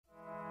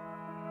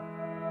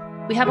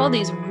we have all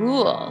these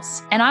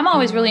rules. And I'm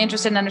always really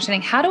interested in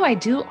understanding, how do I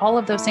do all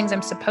of those things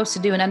I'm supposed to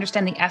do and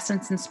understand the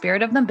essence and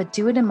spirit of them, but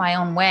do it in my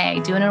own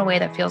way, do it in a way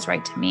that feels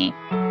right to me.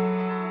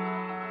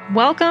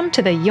 Welcome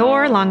to the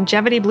Your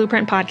Longevity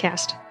Blueprint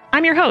podcast.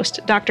 I'm your host,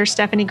 Dr.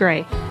 Stephanie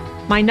Gray.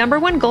 My number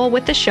one goal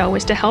with the show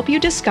is to help you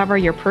discover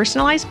your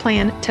personalized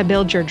plan to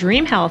build your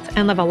dream health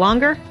and live a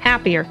longer,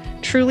 happier,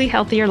 truly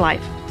healthier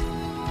life.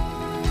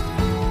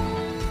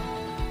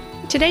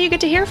 Today you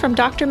get to hear from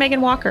Dr.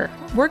 Megan Walker.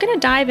 We're going to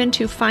dive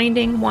into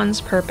finding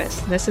one's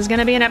purpose. This is going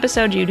to be an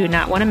episode you do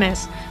not want to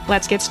miss.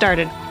 Let's get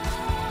started.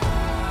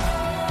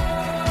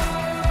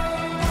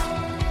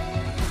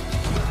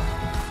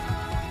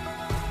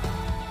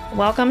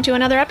 Welcome to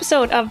another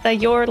episode of the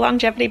Your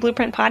Longevity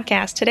Blueprint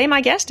podcast. Today,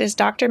 my guest is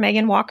Dr.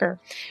 Megan Walker.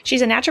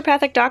 She's a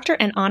naturopathic doctor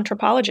and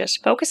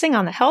anthropologist, focusing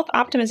on the health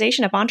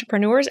optimization of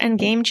entrepreneurs and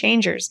game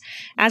changers.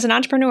 As an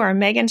entrepreneur,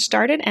 Megan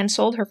started and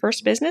sold her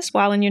first business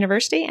while in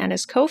university and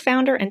is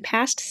co-founder and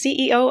past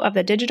CEO of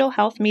the digital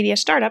health media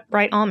startup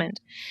Bright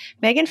Almond.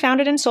 Megan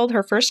founded and sold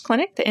her first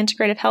clinic, the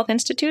Integrative Health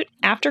Institute,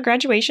 after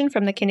graduation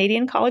from the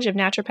Canadian College of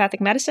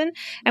Naturopathic Medicine,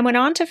 and went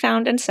on to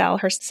found and sell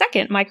her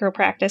second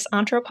micropractice,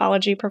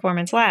 Anthropology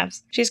Performance Labs.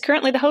 She's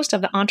currently the host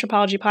of the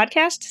Anthropology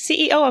Podcast,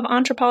 CEO of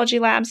Anthropology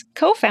Labs,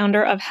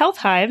 co-founder of Health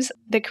Hives,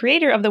 the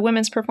creator of the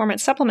women's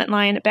performance supplement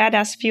line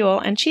Badass Fuel,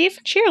 and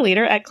chief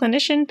cheerleader at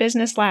Clinician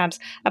Business Labs,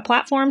 a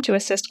platform to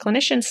assist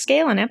clinicians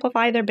scale and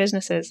amplify their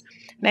businesses.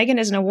 Megan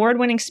is an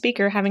award-winning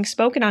speaker, having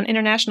spoken on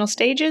international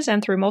stages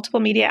and through multiple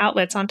media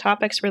outlets on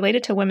topics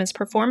related to women's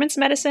performance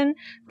medicine,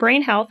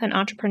 brain health, and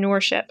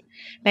entrepreneurship.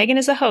 Megan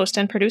is the host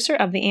and producer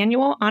of the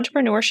annual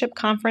entrepreneurship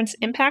conference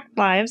Impact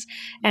Lives,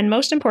 and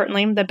most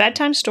importantly, the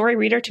bedtime story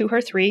reader to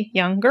her 3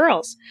 young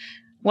girls.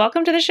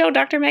 Welcome to the show,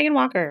 Dr. Megan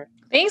Walker.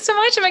 Thanks so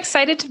much. I'm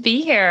excited to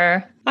be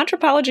here.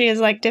 Anthropology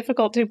is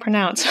difficult to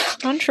pronounce.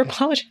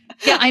 Anthropology.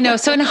 Yeah, I know.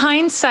 So in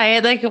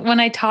hindsight, when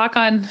I talk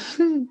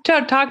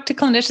to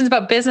clinicians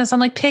about business, I'm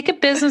like, pick a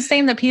business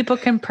name that people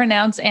can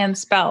pronounce and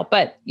spell.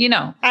 But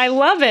I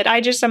love it.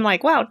 I'm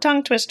like, wow,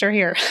 tongue twister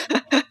here.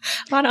 A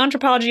lot of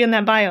anthropology in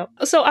that bio.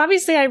 So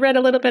obviously I read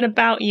a little bit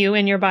about you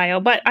in your bio,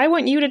 but I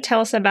want you to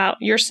tell us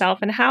about yourself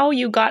and how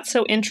you got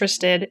so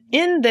interested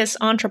in this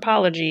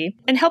anthropology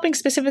and helping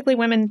specifically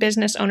women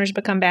business owners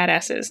become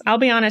badasses. I'll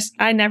be honest,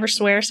 I never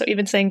swear. So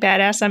even saying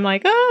badass, I'm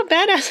like, oh,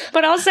 badass.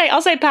 But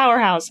I'll say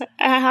powerhouse.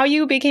 How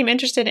you became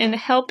interested in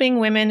helping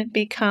women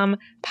become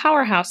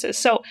powerhouses.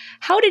 So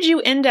how did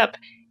you end up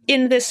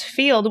in this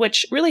field,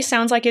 which really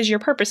sounds like is your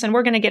purpose? And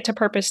we're going to get to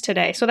purpose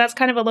today. So that's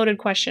kind of a loaded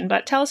question,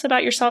 but tell us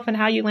about yourself and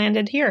how you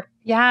landed here.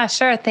 Yeah,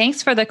 sure.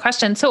 Thanks for the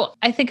question. So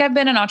I think I've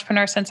been an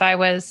entrepreneur since I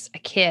was a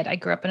kid. I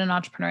grew up in an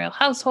entrepreneurial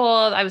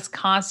household. I was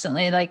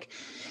constantly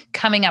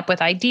coming up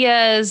with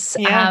ideas.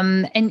 Yeah.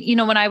 And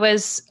when I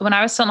was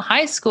still in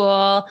high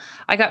school,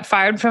 I got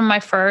fired from my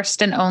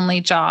first and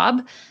only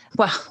job.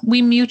 Well,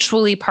 we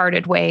mutually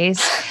parted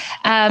ways.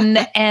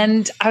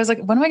 And I was like,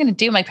 what am I going to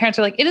do? My parents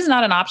were like, it is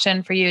not an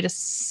option for you to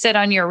sit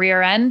on your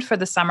rear end for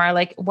the summer.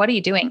 Like, what are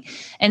you doing?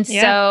 And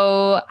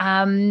so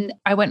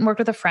I went and worked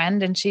with a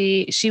friend, and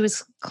she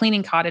was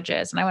cleaning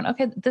cottages. And I went,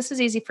 okay, this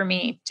is easy for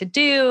me to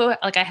do.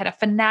 I had a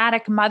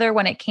fanatic mother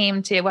when it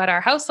came to what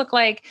our house looked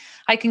like.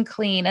 I can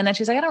clean. And then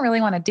she's like, I don't really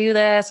want to do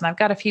this. And I've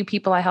got a few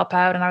people I help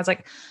out. And I was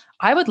like,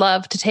 I would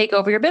love to take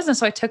over your business.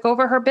 So I took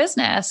over her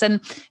business and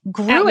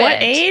grew it. At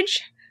what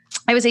age?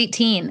 I was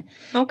 18.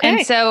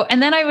 Okay.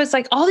 And then I was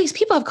like, all these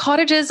people have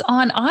cottages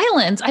on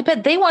islands. I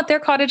bet they want their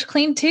cottage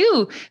cleaned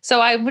too.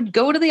 So I would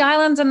go to the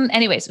islands. And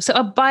anyways,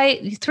 so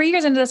by 3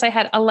 years into this, I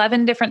had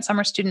 11 different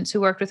summer students who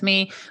worked with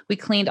me. We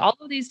cleaned all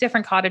of these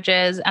different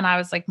cottages. And I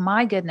was like,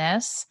 my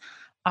goodness,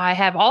 I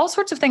have all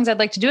sorts of things I'd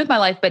like to do with my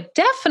life, but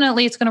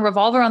definitely it's going to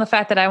revolve around the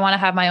fact that I want to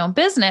have my own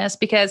business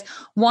because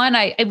one,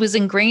 it was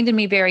ingrained in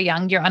me very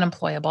young, you're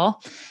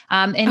unemployable.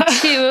 And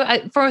two,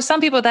 for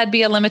some people that'd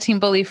be a limiting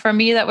belief. For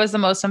me, that was the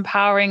most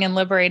empowering and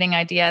liberating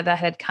idea that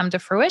had come to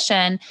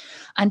fruition.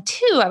 And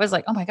two, I was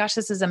like, oh my gosh,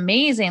 this is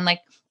amazing.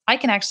 I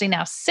can actually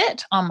now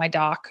sit on my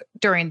dock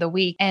during the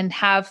week and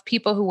have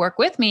people who work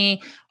with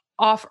me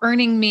off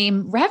earning me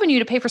revenue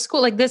to pay for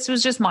school. This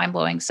was just mind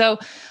blowing. So,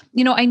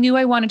 I knew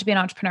I wanted to be an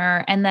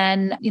entrepreneur. And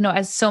then,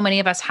 as so many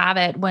of us have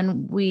it,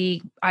 when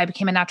I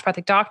became a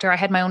naturopathic doctor, I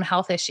had my own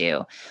health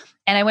issue.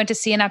 And I went to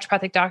see a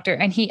naturopathic doctor,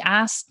 and he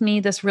asked me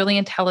this really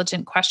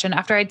intelligent question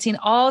after I'd seen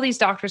all these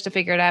doctors to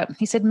figure it out.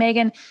 He said,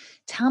 Megan,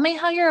 tell me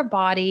how your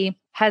body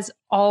has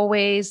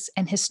always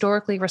and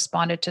historically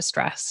responded to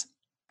stress.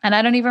 And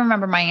I don't even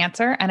remember my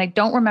answer, and I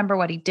don't remember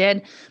what he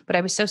did, but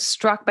I was so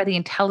struck by the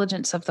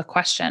intelligence of the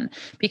question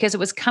because it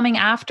was coming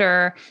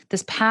after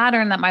this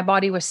pattern that my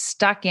body was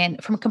stuck in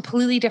from a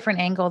completely different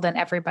angle than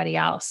everybody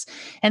else.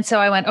 And so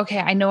I went, okay,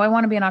 I know I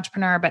want to be an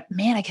entrepreneur, but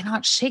man, I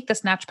cannot shake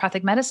this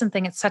naturopathic medicine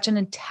thing. It's such an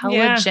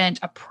intelligent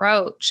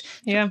approach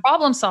to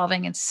problem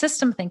solving and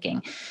system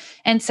thinking.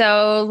 And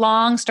so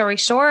long story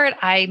short,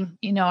 I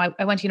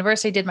went to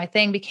university, did my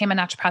thing, became a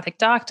naturopathic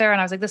doctor.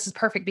 And I was like, this is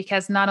perfect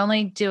because not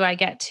only do I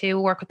get to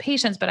work with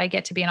patients, but I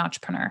get to be an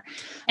entrepreneur.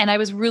 And I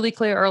was really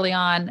clear early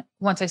on,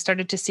 once I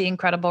started to see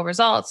incredible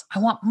results, I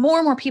want more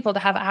and more people to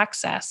have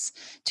access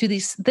to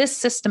this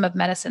system of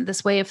medicine,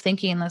 this way of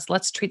thinking,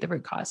 let's treat the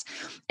root cause.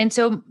 And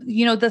so,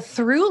 the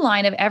through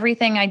line of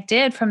everything I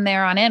did from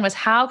there on in was,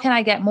 how can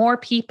I get more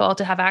people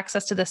to have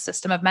access to this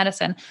system of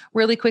medicine?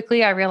 Really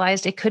quickly, I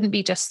realized it couldn't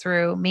be just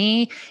through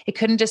me. It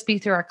couldn't just be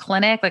through our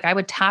clinic. Like, I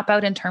would tap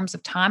out in terms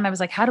of time. I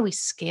was like, how do we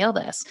scale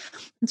this?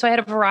 And so I had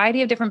a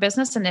variety of different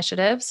business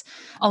initiatives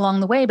along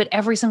the way, but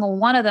every single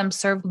one of them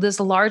served this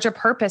larger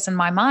purpose in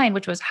my mind,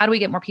 which was, how do we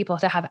get more people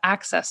to have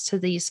access to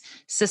these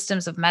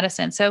systems of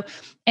medicine? So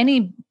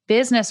any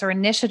business or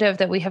initiative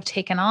that we have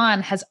taken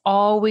on has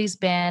always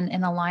been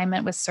in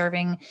alignment with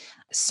serving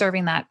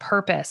that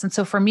purpose. And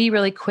so for me,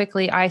 really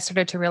quickly, I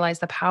started to realize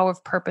the power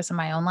of purpose in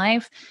my own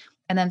life,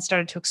 and then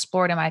started to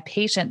explore it in my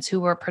patients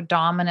who were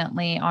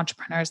predominantly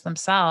entrepreneurs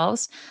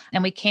themselves.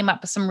 And we came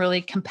up with some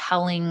really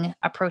compelling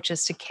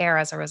approaches to care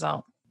as a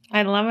result.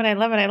 I love it. I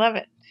love it. I love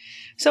it.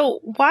 So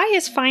why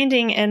is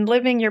finding and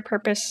living your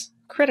purpose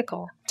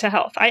critical to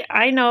health?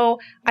 I know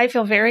I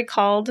feel very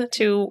called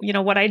to,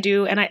 what I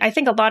do. And I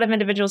think a lot of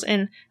individuals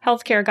in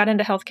healthcare got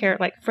into healthcare,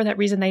 like for that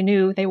reason. They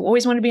knew they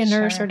always wanted to be a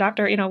nurse or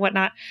doctor,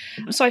 whatnot.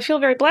 So I feel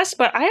very blessed,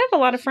 but I have a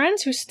lot of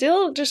friends who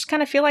still just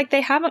kind of feel like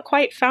they haven't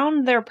quite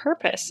found their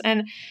purpose.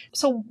 And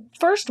so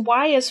first,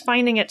 why is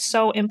finding it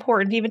so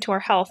important, even to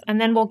our health?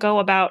 And then we'll go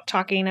about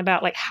talking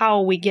about like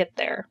how we get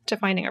there to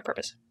finding our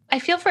purpose. I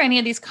feel for any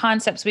of these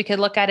concepts, we could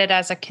look at it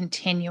as a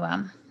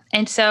continuum.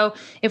 And so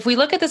if we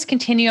look at this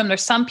continuum,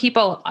 there's some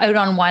people out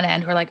on one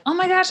end who are like, oh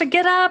my gosh, I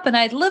get up and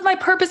I live my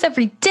purpose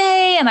every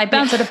day and I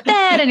bounce out of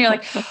bed. And you're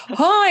like,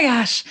 oh my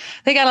gosh,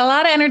 they got a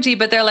lot of energy,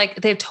 but they're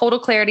like, they have total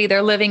clarity.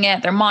 They're living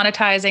it. They're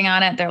monetizing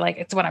on it. They're like,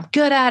 it's what I'm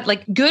good at.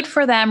 Like, good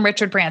for them,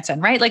 Richard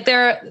Branson, right? Like,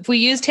 if we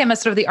used him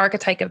as sort of the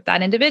archetype of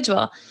that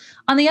individual.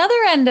 On the other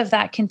end of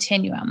that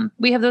continuum,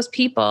 we have those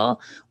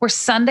people where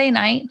Sunday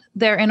night,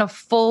 they're in a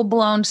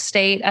full-blown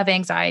state of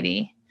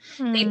anxiety.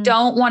 They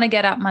don't want to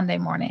get up Monday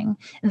morning.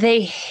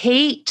 They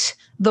hate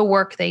the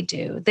work they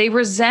do. They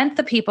resent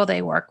the people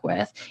they work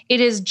with. It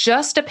is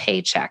just a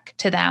paycheck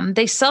to them.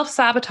 They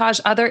self-sabotage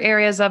other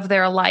areas of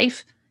their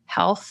life,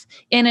 health,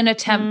 in an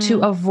attempt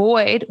to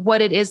avoid what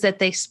it is that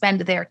they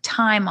spend their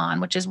time on,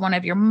 which is one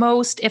of your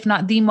most, if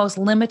not the most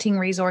limiting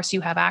resource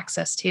you have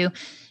access to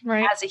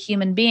as a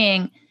human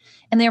being.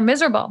 And they're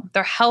miserable.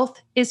 Their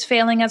health is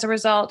failing as a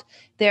result.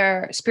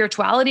 Their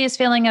spirituality is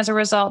failing as a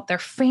result. Their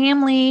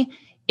family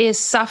is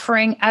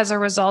suffering as a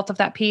result of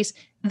that piece.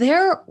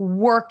 Their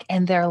work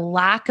and their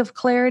lack of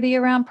clarity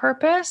around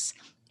purpose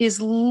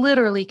is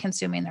literally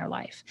consuming their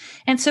life.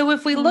 And so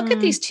if we look at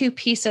these two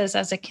pieces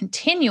as a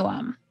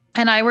continuum,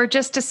 and I were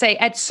just to say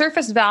at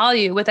surface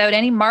value, without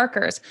any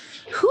markers,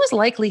 who's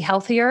likely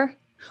healthier?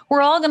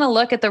 We're all going to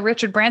look at the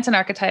Richard Branson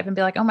archetype and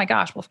be like, oh my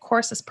gosh, well, of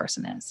course this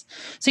person is.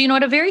 So,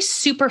 at a very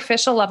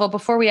superficial level,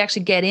 before we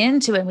actually get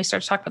into it and we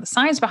start to talk about the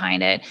science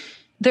behind it,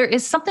 there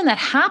is something that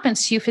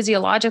happens to you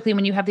physiologically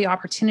when you have the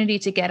opportunity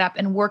to get up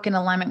and work in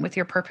alignment with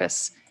your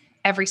purpose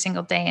every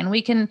single day. And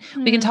we can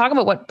talk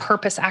about what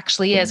purpose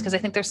actually is, because I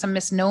think there's some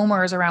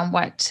misnomers around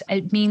what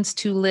it means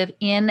to live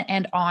in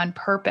and on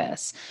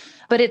purpose.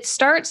 But it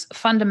starts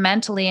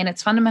fundamentally, and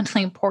it's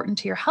fundamentally important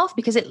to your health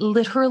because it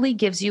literally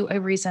gives you a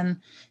reason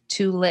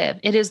to live.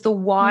 It is the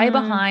why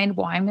behind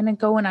why I'm going to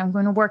go and I'm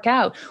going to work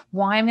out,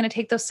 why I'm going to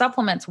take those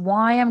supplements,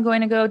 why I'm going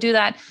to go do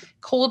that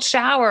cold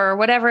shower or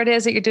whatever it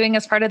is that you're doing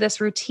as part of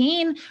this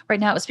routine right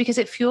now. It's because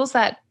it fuels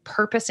that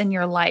purpose in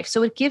your life.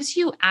 So it gives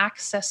you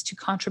access to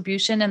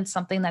contribution and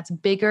something that's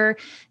bigger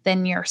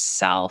than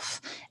yourself.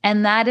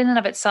 And that in and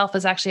of itself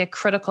is actually a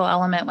critical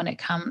element when it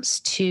comes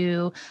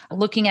to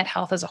looking at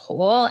health as a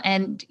whole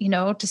and,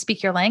 to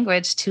speak your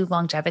language, to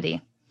longevity.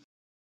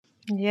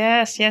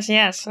 Yes, yes,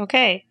 yes.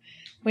 Okay.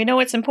 We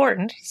know it's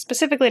important,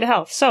 specifically to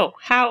health. So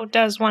how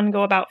does one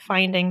go about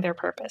finding their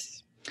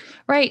purpose?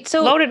 Right.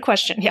 So loaded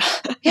question. Yeah.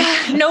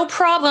 Yeah, no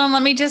problem.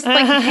 Let me just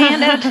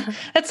hand out.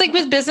 That's like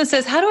with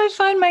businesses. How do I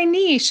find my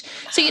niche?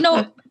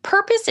 So,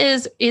 purpose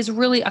is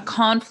really a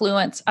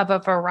confluence of a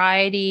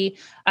variety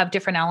of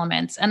different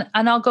elements. And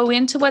I'll go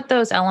into what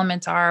those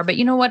elements are. But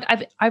you know what?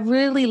 I've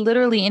really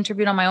literally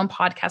interviewed on my own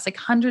podcast, like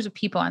hundreds of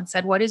people, and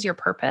said, what is your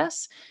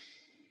purpose?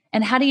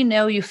 And how do you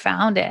know you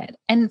found it?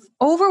 And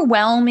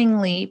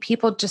overwhelmingly,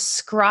 people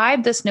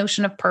describe this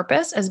notion of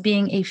purpose as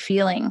being a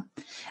feeling,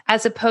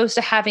 as opposed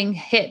to having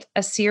hit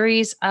a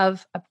series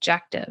of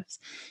objectives.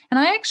 And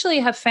I actually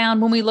have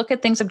found when we look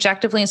at things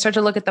objectively and start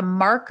to look at the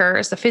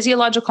markers, the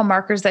physiological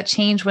markers that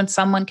change when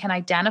someone can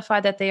identify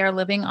that they are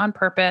living on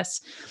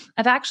purpose,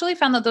 I've actually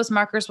found that those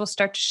markers will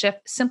start to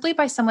shift simply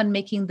by someone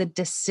making the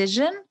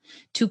decision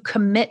to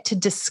commit to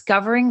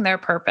discovering their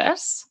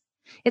purpose.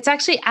 It's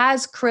actually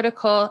as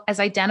critical as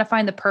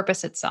identifying the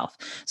purpose itself.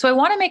 So I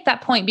want to make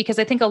that point because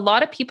I think a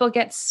lot of people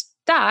get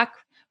stuck,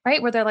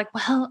 right? Where they're like,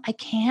 well, I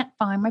can't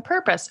find my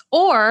purpose,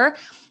 or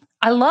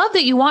I love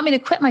that you want me to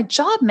quit my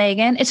job,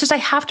 Megan. It's just I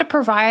have to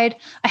provide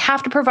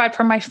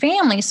for my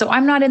family. So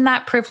I'm not in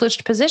that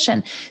privileged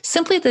position.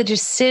 Simply the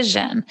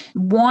decision,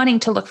 wanting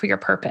to look for your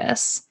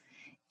purpose,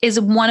 is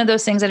one of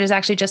those things that is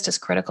actually just as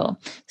critical.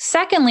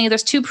 Secondly,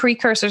 there's two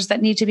precursors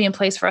that need to be in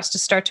place for us to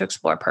start to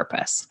explore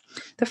purpose.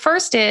 The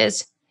first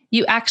is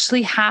you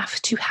actually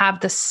have to have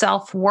the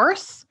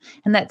self-worth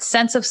and that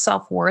sense of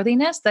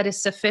self-worthiness that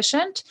is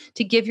sufficient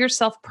to give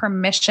yourself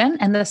permission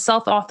and the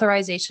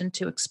self-authorization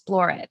to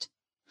explore it.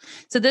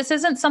 So this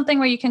isn't something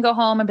where you can go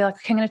home and be like,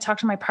 okay, I'm going to talk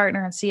to my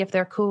partner and see if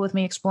they're cool with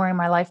me exploring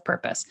my life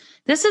purpose.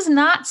 This is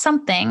not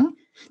something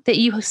that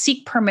you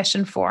seek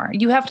permission for.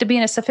 You have to be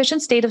in a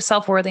sufficient state of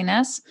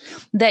self-worthiness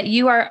that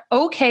you are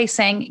okay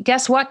saying,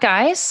 guess what,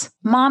 guys?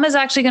 Mom is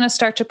actually going to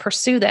start to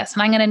pursue this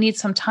and I'm going to need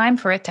some time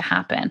for it to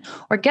happen.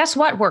 Or guess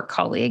what, work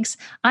colleagues?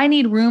 I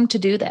need room to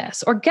do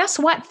this. Or guess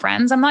what,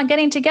 friends? I'm not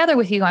getting together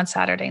with you on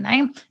Saturday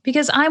night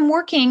because I'm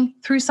working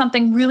through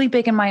something really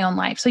big in my own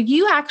life. So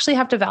you actually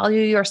have to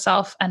value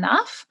yourself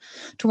enough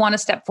to want to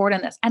step forward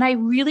in this. And I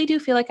really do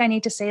feel like I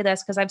need to say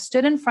this because I've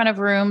stood in front of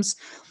rooms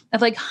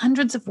of like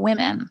hundreds of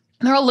women.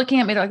 And they're all looking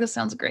at me, they're like, this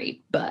sounds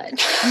great.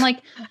 But I'm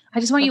like, I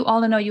just want you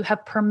all to know you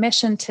have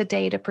permission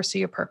today to pursue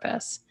your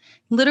purpose.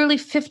 Literally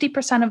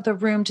 50% of the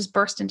room just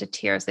burst into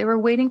tears. They were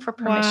waiting for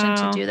permission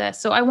to do this.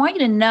 So I want you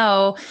to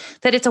know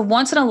that it's a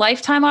once in a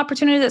lifetime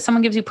opportunity that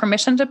someone gives you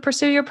permission to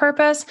pursue your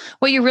purpose.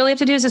 What you really have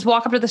to do is just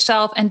walk up to the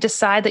shelf and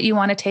decide that you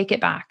want to take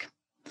it back.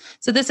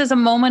 So this is a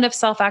moment of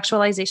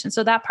self-actualization.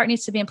 So that part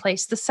needs to be in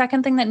place. The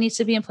second thing that needs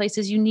to be in place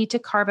is you need to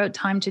carve out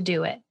time to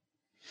do it.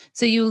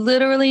 So you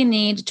literally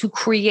need to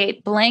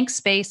create blank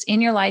space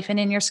in your life and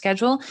in your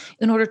schedule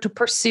in order to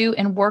pursue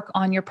and work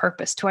on your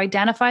purpose, to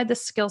identify the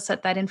skill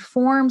set that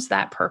informs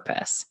that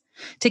purpose,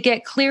 to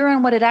get clear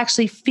on what it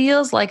actually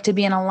feels like to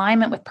be in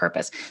alignment with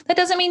purpose. That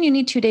doesn't mean you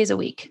need 2 days a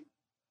week.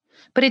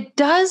 But it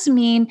does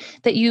mean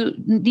that you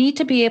need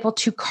to be able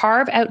to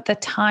carve out the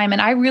time.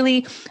 And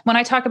when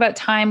I talk about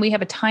time, we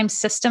have a time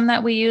system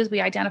that we use.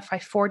 We identify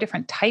 4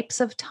 different types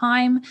of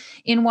time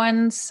in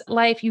one's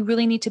life. You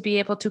really need to be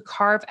able to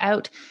carve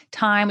out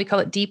time. We call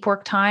it deep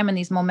work time and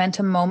these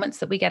momentum moments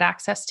that we get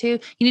access to. You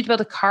need to be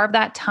able to carve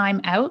that time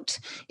out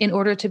in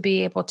order to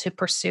be able to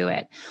pursue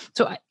it.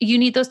 So you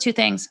need those 2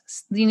 things.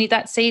 You need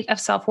that state of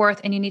self-worth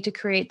and you need to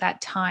create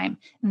that time.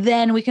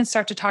 Then we can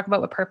start to talk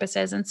about what purpose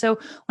is. And so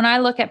when I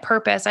look at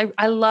purpose,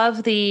 I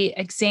love the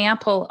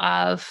example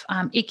of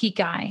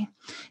Ikigai.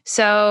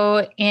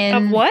 So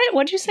of what?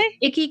 What'd you say?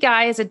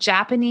 Ikigai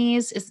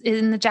is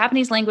in the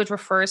Japanese language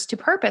refers to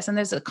purpose. And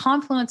there's a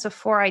confluence of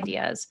 4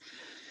 ideas.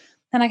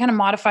 And I kind of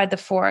modified the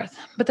 4th.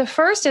 But the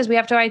first is we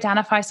have to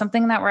identify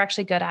something that we're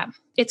actually good at.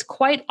 It's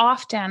quite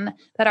often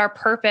that our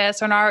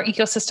purpose or in our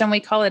ecosystem, we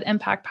call it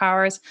impact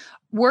powers,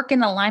 work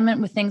in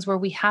alignment with things where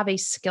we have a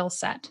skill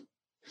set.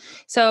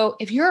 So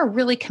if you're a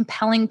really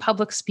compelling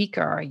public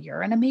speaker, or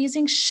you're an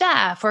amazing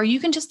chef, or you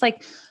can just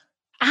like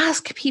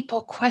ask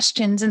people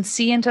questions and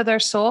see into their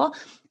soul,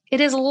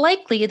 it is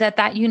likely that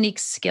that unique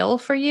skill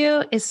for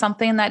you is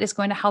something that is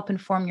going to help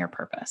inform your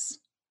purpose.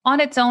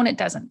 On its own, it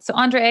doesn't. So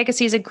Andre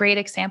Agassi is a great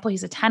example.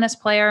 He's a tennis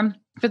player.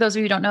 For those of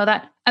you who don't know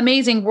that,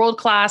 amazing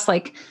world-class,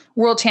 like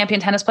world champion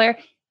tennis player,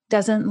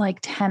 doesn't like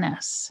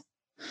tennis.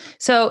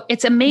 So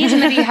it's amazing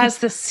that he has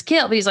the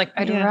skill, but he's like,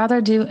 I'd rather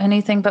do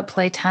anything but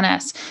play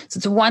tennis. So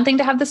it's one thing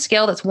to have the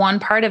skill. That's one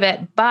part of it,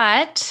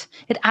 but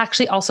it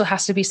actually also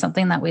has to be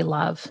something that we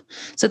love.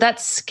 So that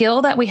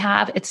skill that we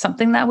have, it's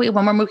something that when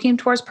we're moving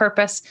towards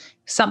purpose,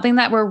 something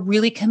that we're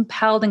really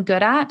compelled and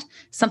good at,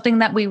 something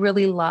that we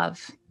really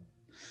love.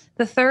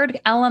 The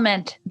third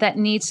element that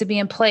needs to be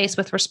in place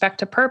with respect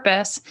to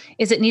purpose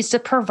is it needs to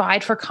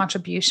provide for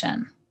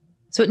contribution.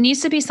 So it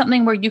needs to be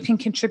something where you can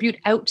contribute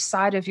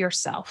outside of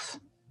yourself.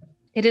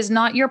 It is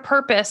not your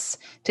purpose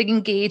to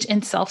engage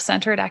in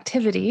self-centered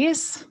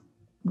activities.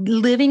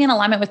 Living in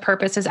alignment with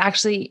purpose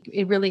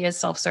it really is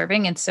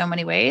self-serving in so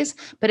many ways,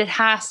 but it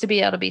has to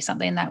be able to be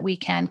something that we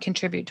can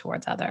contribute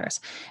towards others.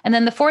 And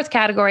then the 4th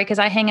category, because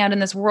I hang out in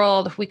this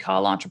world we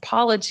call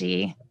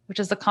anthropology, which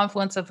is the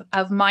confluence of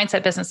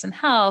mindset, business, and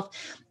health,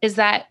 is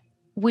that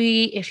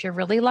if you're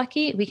really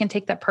lucky, we can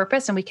take that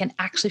purpose and we can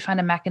actually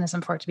find a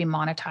mechanism for it to be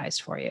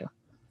monetized for you.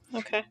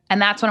 Okay. And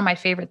that's one of my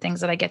favorite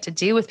things that I get to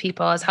do with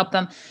people is help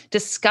them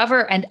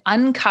discover and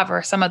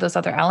uncover some of those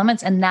other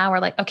elements. And now we're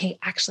like, okay,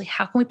 actually,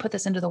 how can we put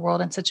this into the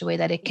world in such a way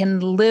that it can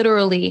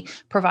literally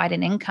provide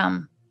an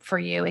income for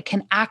you? It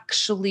can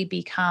actually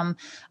become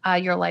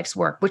your life's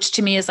work, which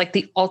to me is like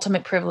the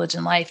ultimate privilege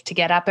in life, to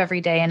get up every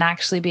day and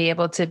actually be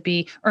able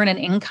to earn an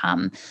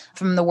income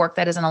from the work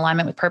that is in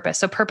alignment with purpose.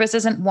 So purpose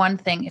isn't one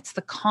thing. It's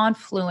the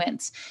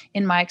confluence,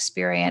 in my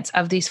experience,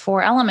 of these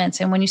 4 elements.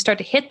 And when you start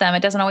to hit them,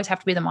 it doesn't always have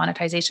to be the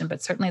monetization,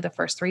 but certainly the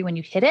first 3, when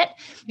you hit it,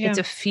 it's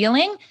a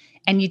feeling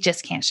and you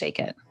just can't shake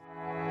it.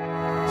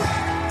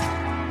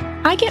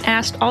 I get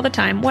asked all the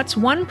time, what's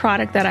one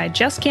product that I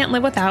just can't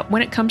live without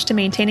when it comes to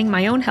maintaining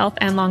my own health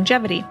and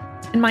longevity?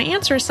 And my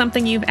answer is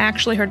something you've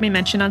actually heard me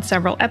mention on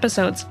several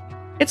episodes.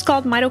 It's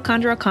called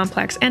Mitochondrial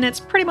Complex, and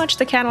it's pretty much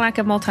the Cadillac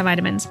of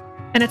multivitamins.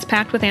 and it's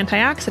packed with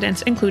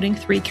antioxidants, including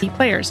 3 key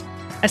players: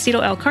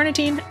 acetyl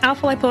L-carnitine,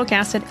 alpha-lipoic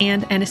acid,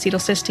 and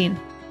N-acetylcysteine.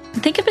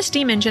 Think of a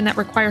steam engine that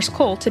requires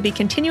coal to be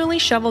continually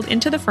shoveled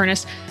into the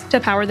furnace to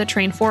power the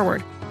train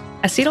forward.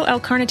 Acetyl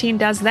L-carnitine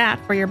does that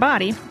for your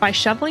body by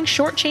shoveling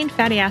short-chain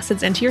fatty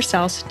acids into your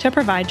cells to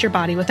provide your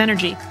body with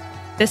energy.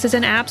 This is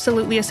an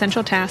absolutely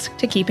essential task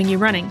to keeping you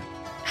running.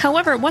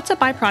 However, what's a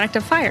byproduct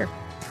of fire?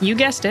 You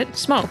guessed it,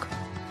 smoke.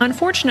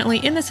 Unfortunately,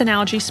 in this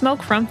analogy,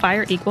 smoke from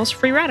fire equals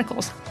free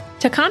radicals.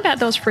 To combat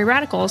those free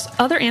radicals,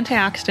 other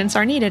antioxidants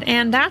are needed,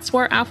 and that's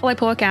where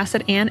alpha-lipoic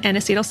acid and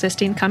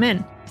N-acetylcysteine come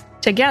in.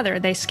 Together,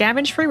 they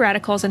scavenge free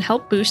radicals and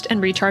help boost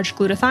and recharge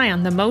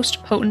glutathione, the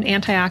most potent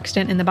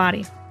antioxidant in the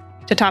body.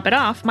 To top it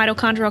off,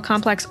 mitochondrial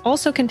complex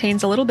also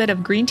contains a little bit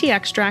of green tea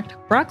extract,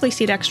 broccoli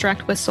seed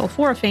extract with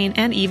sulforaphane,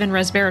 and even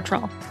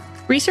resveratrol.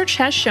 Research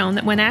has shown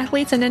that when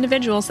athletes and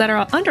individuals that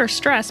are under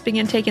stress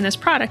begin taking this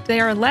product, they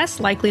are less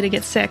likely to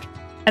get sick,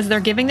 as they're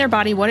giving their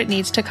body what it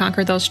needs to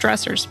conquer those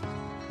stressors.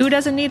 Who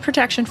doesn't need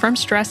protection from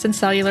stress and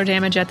cellular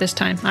damage at this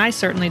time? I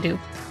certainly do.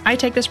 I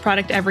take this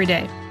product every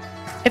day.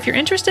 If you're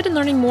interested in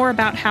learning more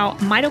about how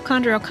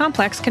mitochondrial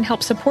complex can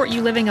help support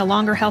you living a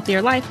longer,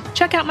 healthier life,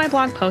 check out my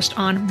blog post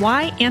on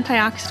why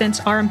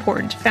antioxidants are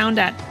important, found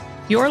at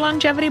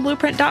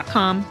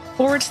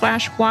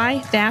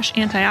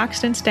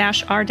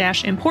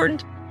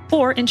yourlongevityblueprint.com/why-antioxidants-are-important,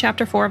 or in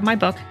Chapter 4 of my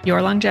book,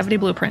 Your Longevity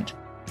Blueprint.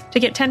 To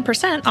get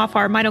 10% off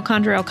our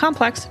mitochondrial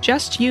complex,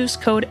 just use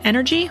code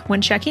ENERGY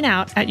when checking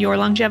out at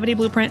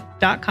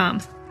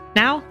yourlongevityblueprint.com.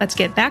 Now, let's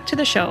get back to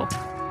the show.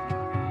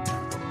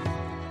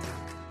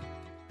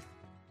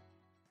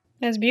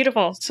 That's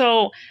beautiful.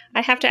 So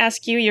I have to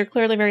ask you, you're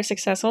clearly very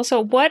successful.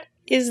 So what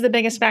is the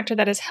biggest factor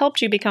that has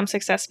helped you become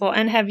successful?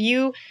 And have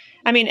you,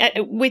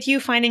 with you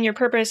finding your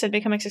purpose and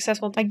becoming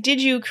successful,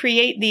 did you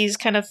create these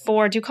kind of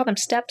 4, do you call them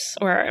steps,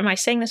 or am I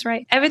saying this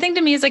right? Everything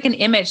to me is like an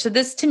image. So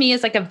this to me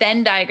is like a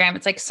Venn diagram.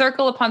 It's like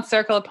circle upon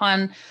circle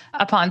upon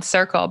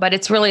circle, but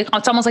it's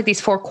almost like these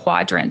 4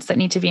 quadrants that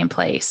need to be in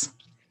place.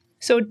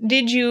 So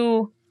did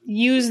you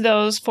use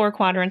those 4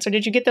 quadrants, or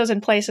did you get those in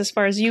place as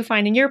far as you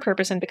finding your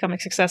purpose and becoming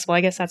successful?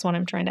 I guess that's what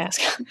I'm trying to ask.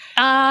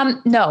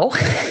 No,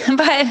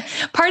 but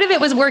part of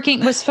it was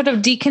sort of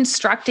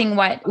deconstructing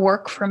what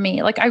worked for me.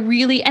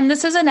 And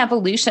this is an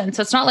evolution.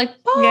 So it's not like,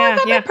 I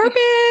got my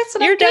purpose.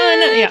 And you're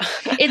done. Yeah.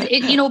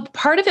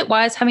 Part of it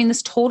was having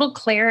this total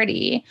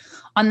clarity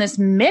on this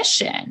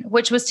mission,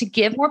 which was to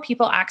give more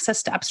people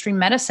access to upstream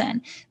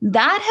medicine.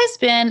 That has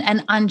been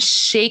an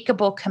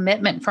unshakable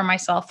commitment for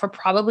myself for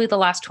probably the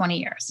last 20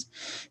 years.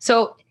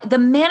 So the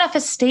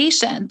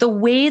manifestation, the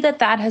way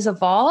that has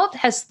evolved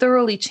has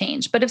thoroughly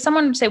changed. But if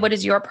someone would say, what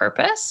is your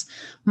purpose?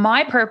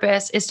 My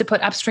purpose is to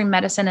put upstream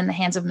medicine in the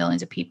hands of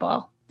millions of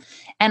people.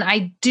 And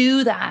I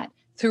do that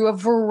through a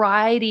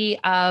variety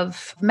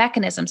of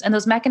mechanisms. And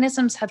those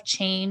mechanisms have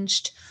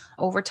changed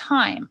over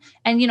time.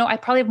 And, I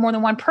probably have more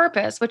than one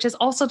purpose, which is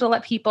also to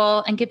let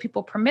people and give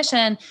people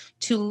permission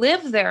to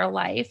live their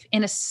life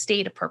in a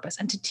state of purpose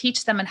and to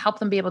teach them and help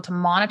them be able to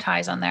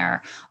monetize on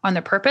their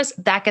purpose.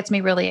 That gets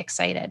me really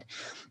excited.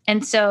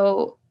 And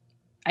so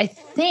I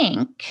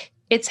think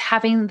it's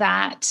having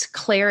that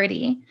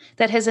clarity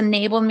that has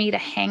enabled me to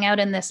hang out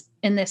in this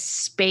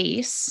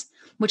space,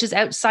 which is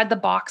outside the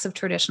box of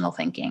traditional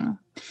thinking.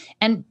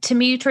 And to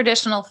me,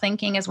 traditional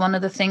thinking is one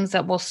of the things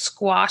that will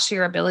squash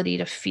your ability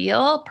to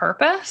feel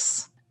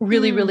purpose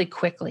really, really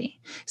quickly.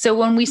 So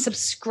when we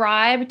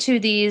subscribe to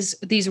these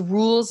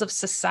rules of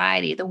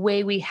society, the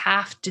way we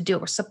have to do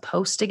it, we're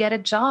supposed to get a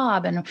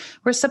job and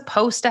we're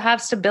supposed to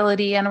have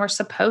stability and we're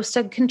supposed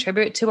to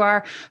contribute to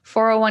our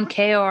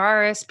 401k or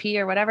RSP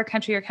or whatever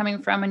country you're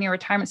coming from and your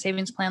retirement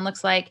savings plan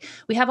looks like.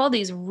 We have all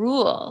these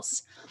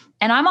rules.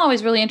 And I'm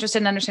always really interested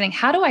in understanding,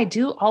 how do I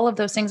do all of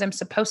those things I'm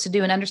supposed to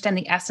do and understand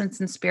the essence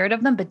and spirit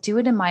of them, but do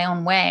it in my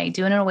own way,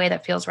 do it in a way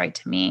that feels right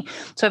to me.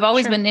 So I've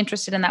always been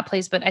interested in that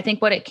place, but I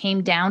think what it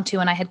came down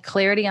to, and I had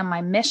clarity on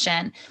my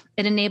mission,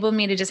 it enabled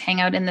me to just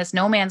hang out in this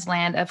no man's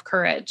land of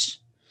courage.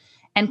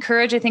 And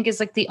courage, I think,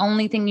 is like the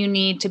only thing you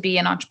need to be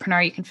an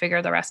entrepreneur. You can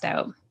figure the rest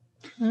out.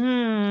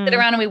 Sit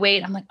around and we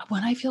wait. I'm like,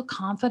 when I feel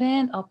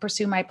confident, I'll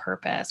pursue my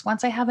purpose.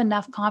 Once I have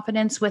enough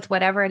confidence with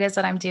whatever it is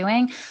that I'm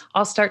doing,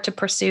 I'll start to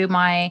pursue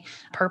my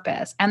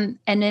purpose. And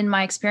in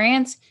my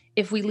experience,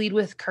 if we lead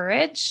with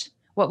courage,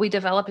 what we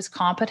develop is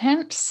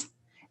competence.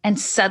 And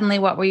suddenly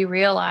what we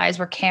realize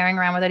we're carrying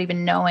around without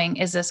even knowing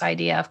is this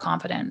idea of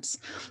confidence.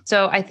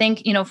 So I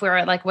think, if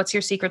we're like, what's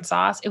your secret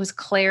sauce? It was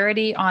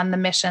clarity on the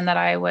mission that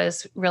I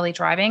was really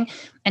driving.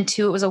 And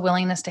 2, it was a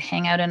willingness to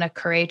hang out in a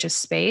courageous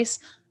space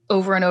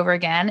over and over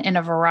again in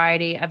a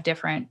variety of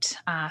different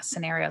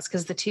scenarios,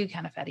 because the 2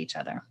 kind of fed each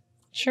other.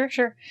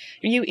 Sure.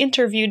 You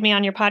interviewed me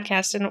on your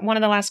podcast, and one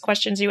of the last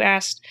questions you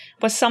asked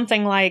was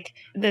something like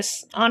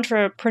this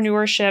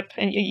entrepreneurship,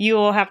 and you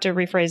will have to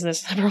rephrase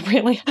this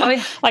appropriately. Oh,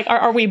 yeah. Like,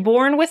 are we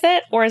born with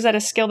it, or is that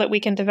a skill that we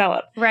can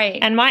develop? Right.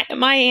 And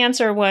my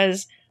answer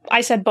was,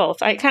 I said both.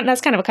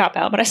 That's kind of a cop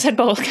out, but I said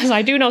both because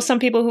I do know some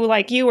people who,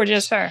 like you, were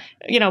just, Sure.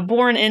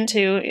 born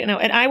into,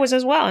 and I was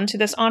as well, into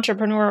this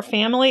entrepreneur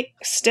family,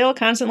 still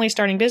constantly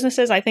starting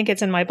businesses. I think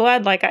it's in my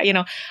blood.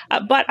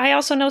 But I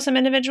also know some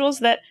individuals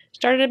that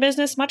started a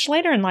business much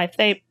later in life.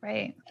 They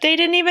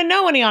didn't even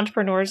know any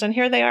entrepreneurs, and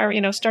here they are,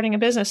 starting a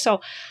business.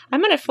 So I'm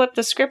going to flip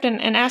the script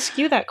and ask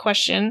you that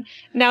question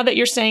now that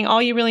you're saying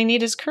all you really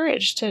need is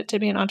courage to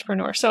be an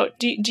entrepreneur. So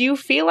do you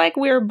feel like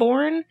we're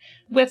born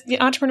with the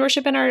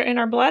entrepreneurship in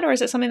our blood, or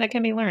is it something that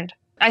can be learned?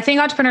 I think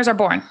entrepreneurs are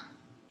born.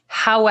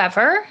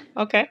 However,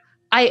 okay,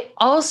 I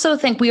also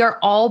think we are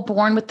all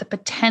born with the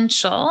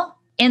potential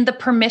and the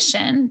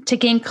permission to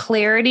gain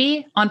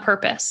clarity on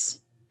purpose.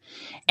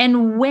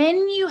 And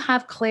when you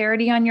have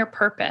clarity on your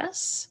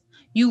purpose,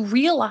 you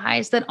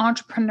realize that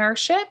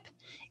entrepreneurship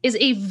is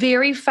a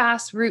very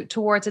fast route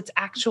towards its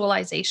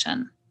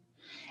actualization.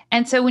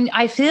 And so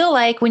I feel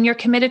like when you're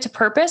committed to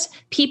purpose,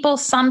 people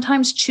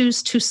sometimes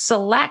choose to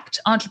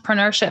select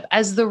entrepreneurship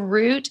as the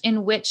route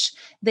in which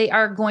they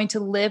are going to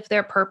live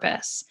their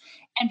purpose.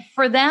 And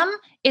for them,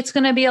 it's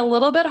going to be a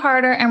little bit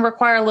harder and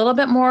require a little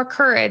bit more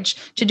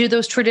courage to do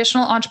those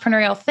traditional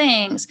entrepreneurial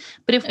things.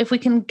 But if we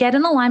can get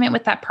in alignment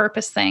with that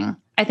purpose thing,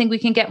 I think we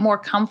can get more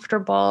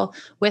comfortable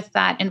with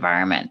that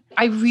environment.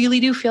 I really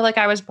do feel like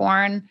I was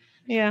born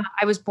an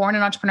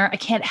entrepreneur.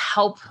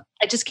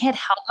 I just can't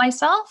help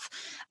myself.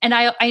 And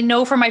I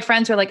know from my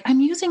friends who are like, I'm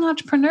using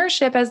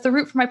entrepreneurship as the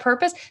route for my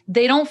purpose.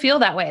 They don't feel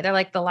that way. They're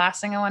like, the last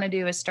thing I want to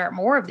do is start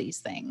more of these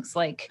things.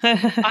 Like,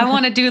 I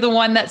want to do the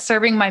one that's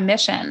serving my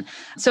mission.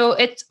 So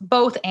it's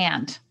both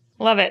and.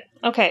 Love it.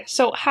 Okay.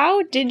 So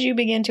how did you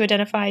begin to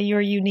identify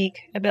your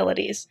unique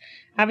abilities?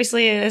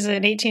 Obviously, as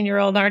an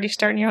 18-year-old already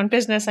starting your own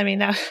business, I mean,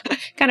 that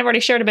kind of already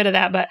shared a bit of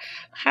that, but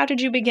how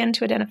did you begin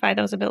to identify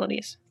those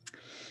abilities?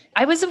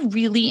 I was a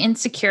really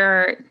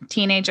insecure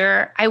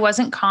teenager. I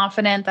wasn't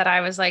confident that I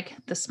was like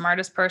the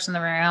smartest person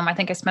in the room. I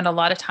think I spent a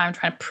lot of time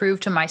trying to prove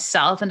to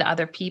myself and to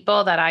other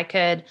people that I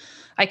could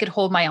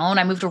hold my own.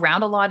 I moved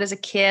around a lot as a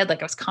kid.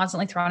 Like I was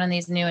constantly thrown in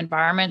these new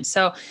environments.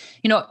 So,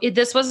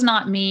 this was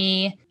not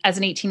me as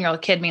an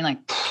 18-year-old kid being like,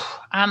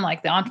 I'm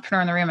like the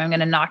entrepreneur in the room. I'm going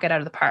to knock it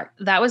out of the park.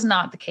 That was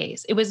not the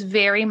case. It was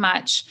very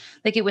much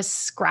like it was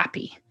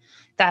scrappy.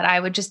 That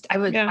I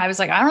was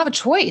like, I don't have a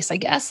choice, I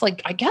guess. I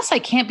guess I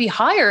can't be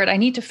hired. I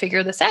need to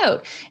figure this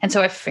out. And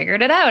so I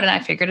figured it out and I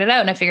figured it out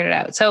and I figured it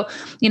out. So,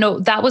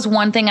 that was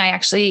one thing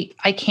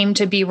I came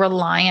to be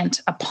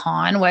reliant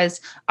upon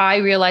was I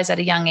realized at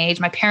a young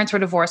age, my parents were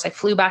divorced. I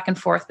flew back and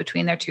forth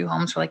between their two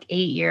homes for like 8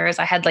 years.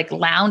 I had like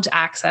lounge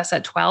access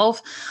at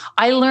 12.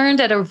 I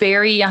learned at a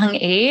very young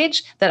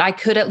age that I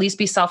could at least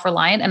be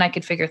self-reliant and I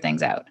could figure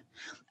things out.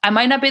 I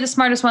might not be the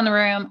smartest one in the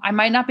room. I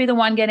might not be the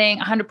one getting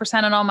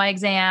 100% on all my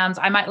exams.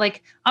 I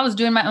was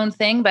doing my own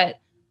thing, but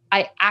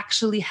I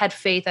actually had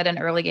faith at an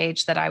early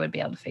age that I would be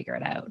able to figure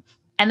it out.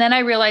 And then I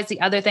realized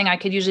the other thing I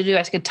could usually do,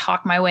 I could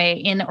talk my way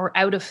in or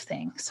out of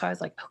things. So I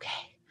was like,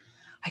 okay,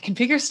 I can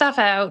figure stuff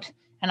out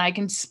and I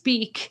can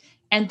speak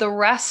and the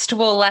rest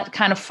will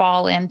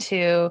fall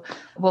into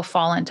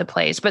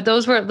place. But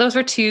those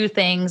were two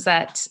things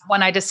that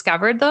when I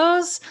discovered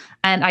those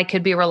and I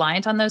could be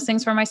reliant on those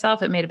things for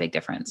myself, it made a big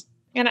difference.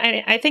 And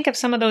I think of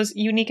some of those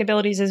unique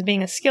abilities as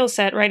being a skill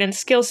set, right? And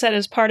skill set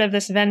is part of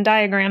this Venn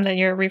diagram that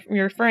you're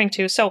referring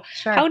to. So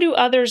Sure. How do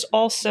others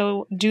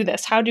also do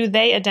this? How do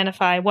they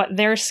identify what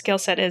their skill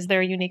set is,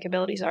 their unique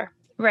abilities are?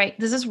 Right.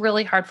 This is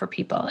really hard for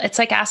people. It's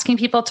like asking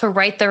people to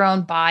write their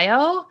own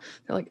bio.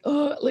 They're like,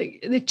 oh,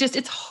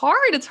 it's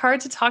hard. It's hard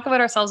to talk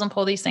about ourselves and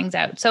pull these things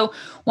out. So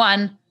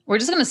one, we're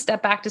just going to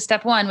step back to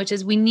step one, which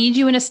is we need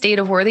you in a state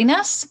of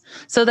worthiness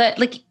so that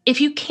if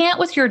you can't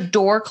with your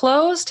door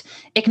closed,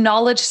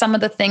 acknowledge some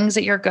of the things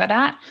that you're good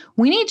at,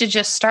 we need to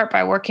just start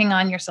by working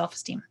on your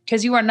self-esteem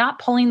because you are not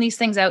pulling these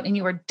things out and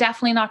you are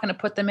definitely not going to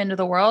put them into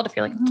the world if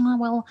you're like,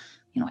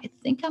 I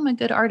think I'm a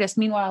good artist.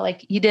 Meanwhile,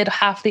 you did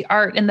half the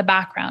art in the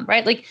background,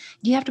 right?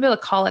 You have to be able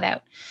to call it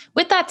out.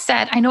 With that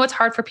said, I know it's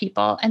hard for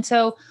people. And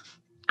so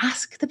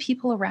ask the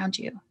people around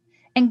you.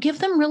 And give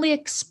them really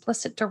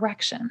explicit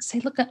direction. Say,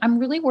 look, I'm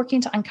really working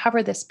to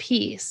uncover this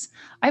piece.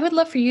 I would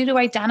love for you to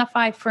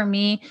identify for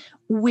me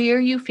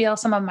where you feel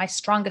some of my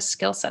strongest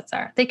skill sets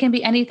are. They can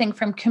be anything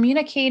from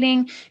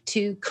communicating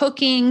to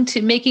cooking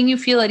to making you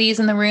feel at ease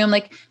in the room.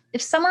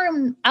 If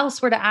someone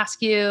else were to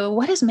ask you,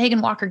 what is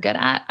Megan Walker good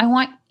at? I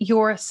want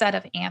your set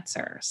of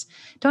answers.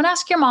 Don't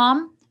ask your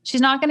mom. She's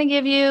not going to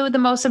give you the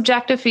most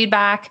objective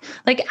feedback.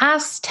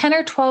 Ask 10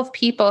 or 12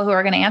 people who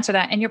are going to answer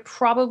that. And you're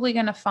probably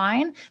going to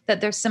find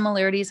that there's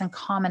similarities and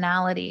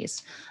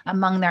commonalities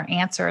among their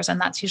answers.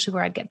 And that's usually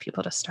where I'd get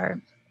people to start.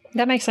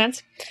 That makes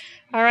sense.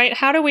 All right.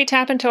 How do we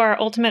tap into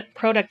our ultimate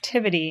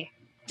productivity?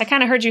 I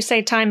kind of heard you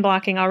say time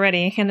blocking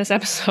already in this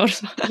episode.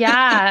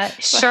 Yeah,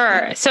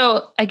 sure.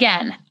 So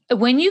again,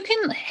 when you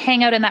can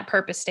hang out in that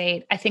purpose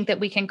state, I think that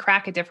we can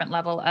crack a different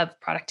level of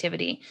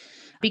productivity.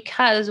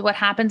 Because what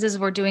happens is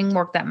we're doing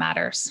work that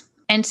matters.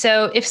 And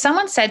so if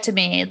someone said to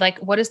me,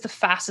 what is the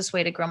fastest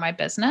way to grow my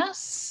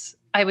business?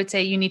 I would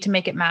say you need to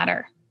make it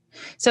matter.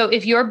 So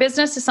if your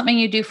business is something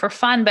you do for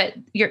fun, but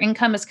your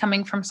income is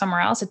coming from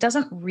somewhere else, it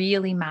doesn't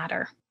really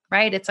matter,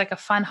 right? It's like a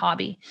fun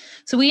hobby.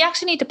 So we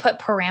actually need to put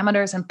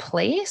parameters in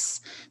place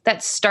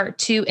that start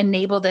to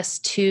enable this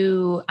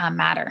to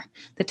matter.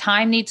 The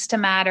time needs to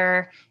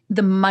matter.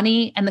 The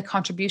money and the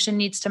contribution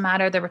needs to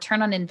matter. The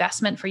return on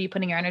investment for you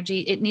putting your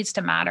energy, it needs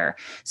to matter.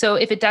 So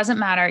if it doesn't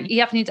matter, you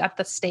have to need to up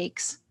the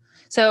stakes.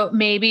 So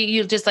maybe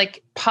you just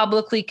like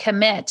publicly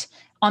commit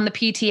on the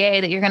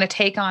PTA that you're going to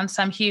take on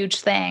some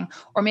huge thing.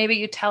 Or maybe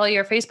you tell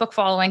your Facebook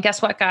following,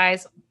 guess what,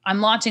 guys, I'm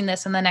launching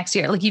this in the next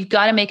year. Like, you've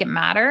got to make it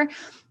matter.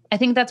 I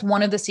think that's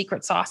one of the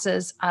secret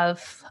sauces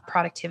of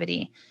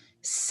productivity.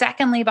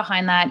 Secondly,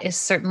 behind that is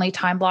certainly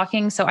time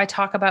blocking. So I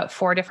talk about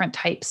 4 different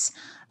types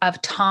of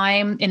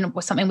time in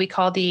something we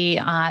call the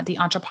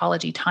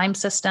Anthropologie time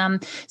system.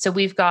 So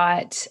we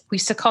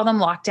used to call them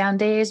lockdown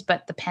days,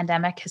 but the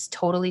pandemic has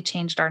totally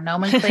changed our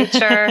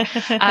nomenclature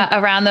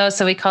around those.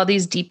 So we call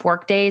these deep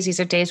work days.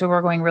 These are days where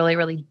we're going really,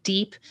 really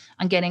deep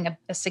on getting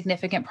a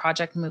significant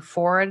project move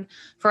forward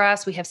for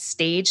us. We have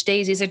stage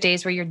days. These are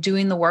days where you're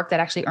doing the work that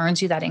actually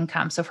earns you that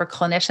income. So for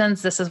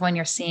clinicians, this is when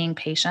you're seeing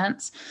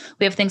patients.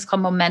 We have things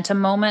called momentum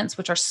moments,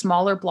 which are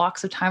smaller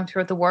blocks of time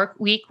throughout the work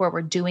week where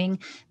we're doing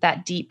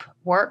that deep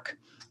work.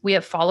 We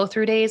have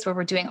follow-through days where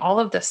we're doing all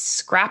of the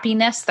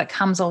scrappiness that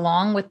comes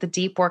along with the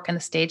deep work and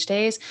the stage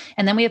days.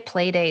 And then we have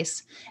play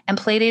days. And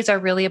play days are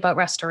really about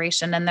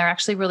restoration. And they're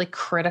actually really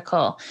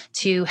critical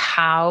to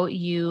how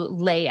you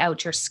lay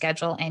out your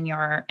schedule and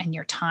your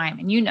time.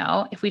 And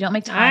if we don't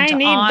make time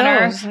to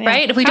honor, those, yeah.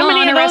 Right? If we don't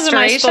honor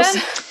restoration,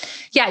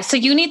 yeah. So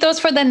you need those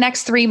for the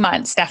next 3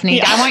 months, Stephanie.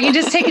 Yeah. I want you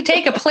to just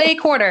take a play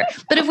quarter.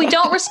 But if we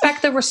don't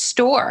respect the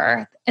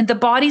restore and the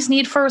body's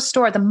need for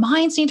restore, the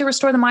minds need to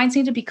restore, the minds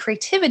need to be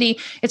creativity,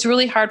 it's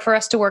really hard for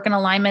us to work in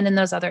alignment in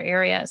those other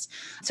areas.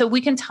 So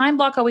we can time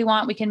block all we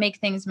want. We can make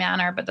things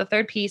matter. But the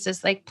third piece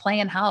is like play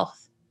and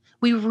health.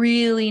 We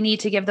really need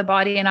to give the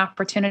body an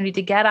opportunity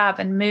to get up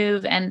and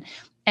move and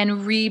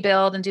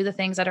rebuild and do the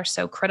things that are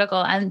so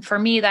critical. And for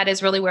me, that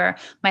is really where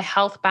my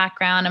health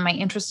background and my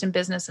interest in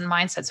business and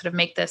mindset sort of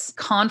make this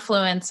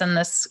confluence and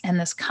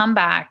this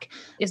comeback,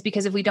 is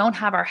because if we don't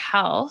have our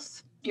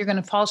health, you're going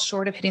to fall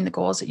short of hitting the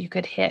goals that you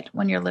could hit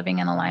when you're living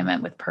in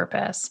alignment with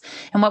purpose.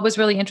 And what was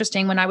really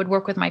interesting when I would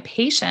work with my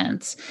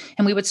patients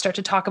and we would start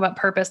to talk about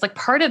purpose, like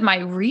part of my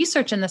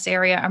research in this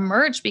area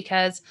emerged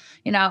because,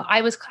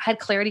 I had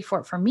clarity for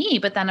it for me,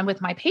 but then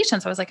with my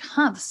patients, I was like,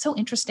 this is so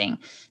interesting.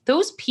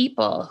 Those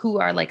people who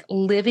are like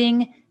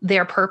living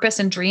their purpose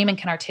and dream and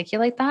can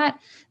articulate that,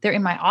 they're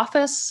in my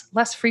office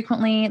less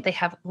frequently. They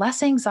have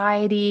less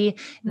anxiety.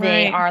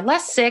 They are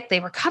less sick. They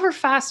recover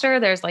faster.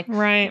 There's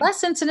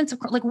less incidents of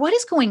what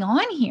is going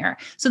on here?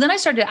 So then I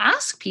started to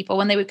ask people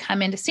when they would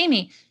come in to see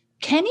me,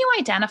 can you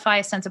identify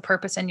a sense of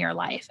purpose in your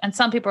life? And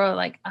some people are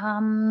like,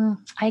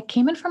 I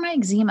came in for my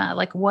eczema.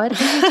 Like,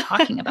 what are you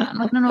talking about? I'm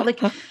like,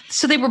 no.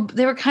 So they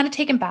were kind of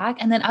taken back.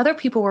 And then other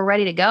people were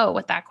ready to go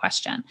with that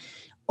question.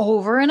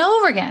 Over and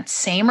over again,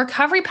 same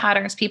recovery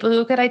patterns, people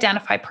who could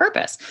identify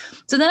purpose.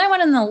 So then I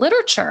went in the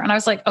literature and I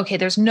was like, okay,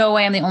 there's no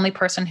way I'm the only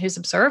person who's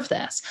observed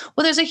this.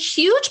 Well, there's a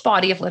huge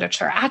body of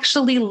literature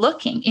actually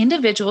looking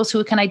individuals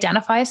who can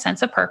identify a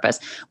sense of purpose.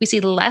 We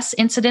see less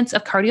incidence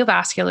of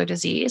cardiovascular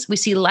disease. We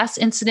see less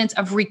incidence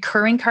of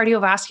recurring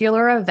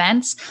cardiovascular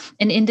events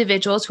in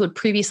individuals who had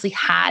previously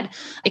had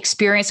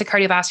experienced a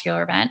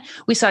cardiovascular event.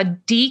 We saw a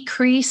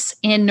decrease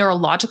in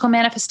neurological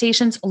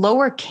manifestations,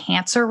 lower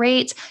cancer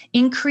rates,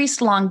 increased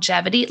longevity.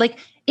 Like,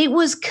 it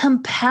was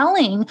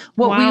compelling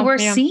what we were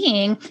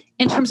seeing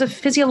in terms of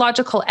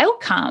physiological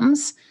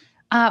outcomes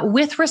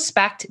with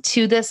respect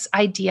to this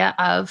idea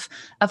of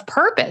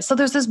purpose. So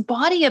there's this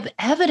body of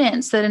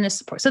evidence that in a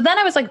support. So then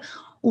I was like,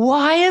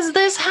 why is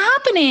this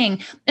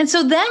happening? And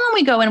so then when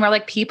we go in, we're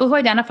like, people who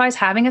identify as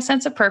having a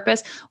sense of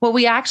purpose, what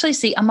we actually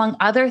see, among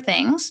other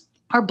things,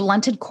 are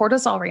blunted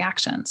cortisol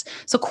reactions.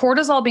 So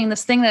cortisol being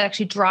this thing that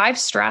actually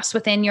drives stress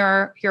within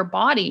your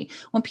body.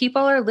 When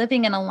people are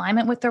living in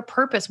alignment with their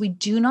purpose, we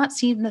do not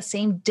see the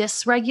same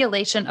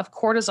dysregulation of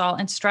cortisol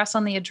and stress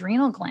on the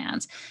adrenal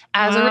glands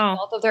as a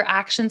result of their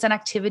actions and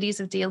activities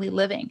of daily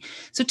living.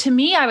 So to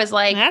me, I was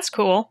like, that's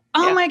cool.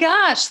 Oh my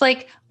gosh.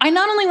 Like, I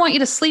not only want you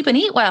to sleep and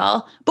eat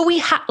well, but we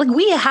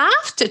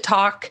have to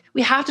talk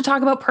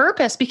about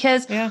purpose,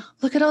 because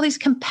look at all these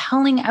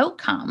compelling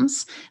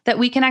outcomes that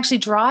we can actually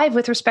drive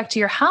with respect to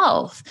your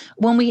health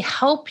when we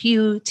help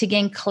you to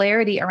gain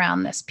clarity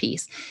around this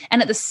piece.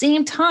 And at the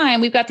same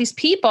time, we've got these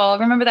people,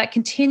 remember that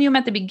continuum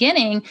at the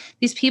beginning,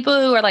 these people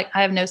who are like,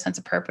 I have no sense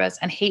of purpose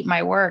and hate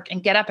my work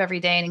and get up every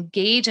day and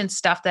engage in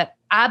stuff that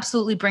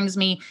absolutely brings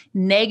me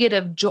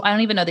negative joy. I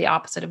don't even know the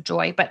opposite of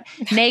joy, but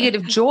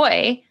negative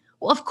joy.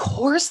 Well, of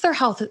course their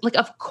health is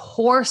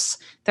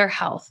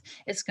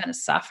going to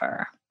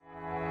suffer.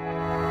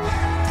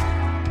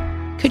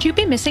 Could you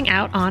be missing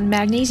out on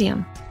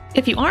magnesium?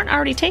 If you aren't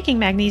already taking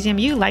magnesium,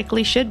 you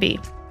likely should be.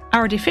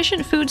 Our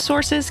deficient food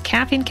sources,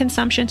 caffeine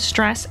consumption,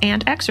 stress,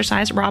 and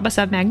exercise rob us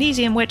of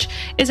magnesium, which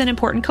is an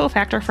important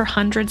cofactor for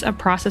hundreds of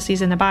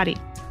processes in the body.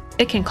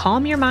 It can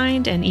calm your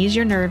mind and ease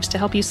your nerves to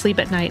help you sleep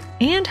at night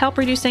and help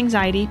reduce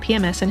anxiety,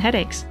 PMS, and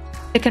headaches.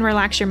 It can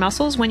relax your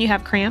muscles when you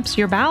have cramps,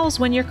 your bowels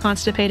when you're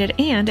constipated,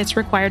 and it's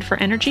required for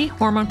energy,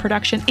 hormone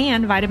production,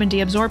 and vitamin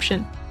D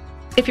absorption.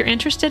 If you're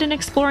interested in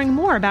exploring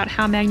more about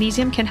how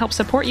magnesium can help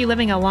support you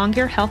living a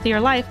longer,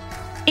 healthier life,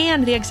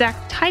 and the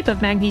exact type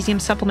of magnesium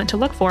supplement to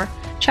look for,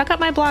 check out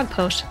my blog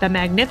post, The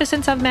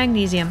Magnificence of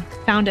Magnesium,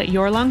 found at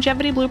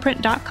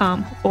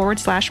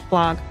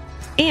yourlongevityblueprint.com/blog.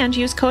 And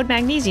use code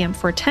magnesium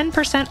for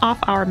 10% off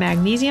our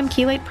magnesium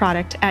chelate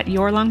product at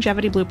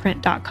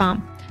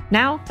yourlongevityblueprint.com.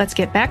 Now, let's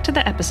get back to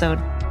the episode.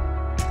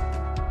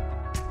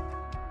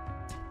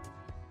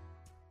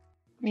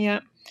 Yeah.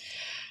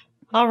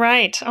 All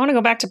right. I want to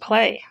go back to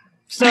play.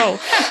 So,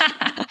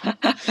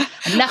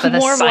 enough of the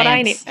more science. Of what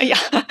I need. Yeah.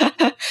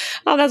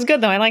 Oh, that's good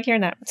though. I like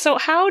hearing that. So,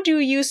 how do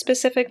you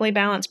specifically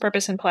balance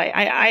purpose and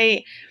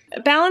play?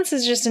 Balance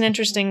is just an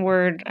interesting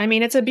word. I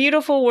mean, it's a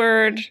beautiful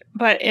word,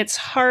 but it's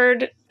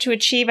hard to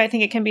achieve. I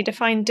think it can be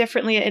defined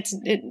differently. Its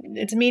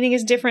meaning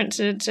is different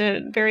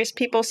to various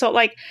people. So,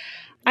 like,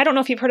 I don't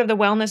know if you've heard of the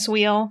wellness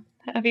wheel.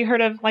 Have you heard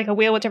of like a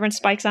wheel with different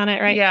spikes on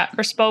it, right? Yeah.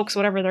 Or spokes,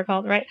 whatever they're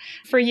called, right?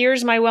 For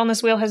years, my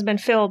wellness wheel has been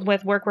filled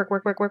with work,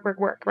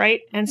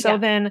 right? And so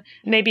then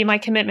maybe my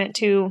commitment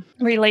to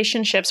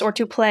relationships or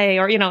to play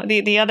or,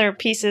 the other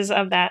pieces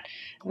of that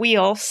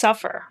wheel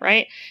suffer,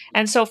 right?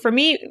 And so for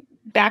me,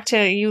 back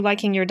to you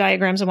liking your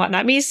diagrams and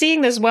whatnot, me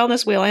seeing this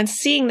wellness wheel and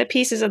seeing the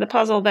pieces of the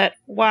puzzle that,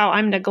 wow,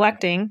 I'm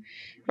neglecting,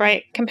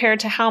 right? Compared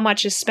to how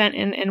much is spent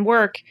in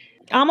work,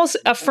 almost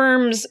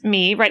affirms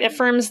me, right?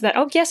 Affirms that,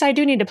 oh, yes, I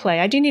do need to play.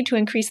 I do need to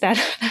increase that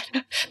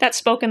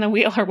spoke in the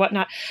wheel or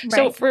whatnot. Right.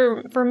 So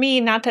for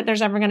me, not that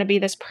there's ever going to be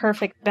this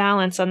perfect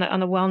balance on the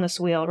wellness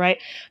wheel, right?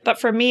 But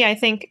for me, I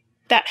think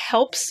that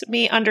helps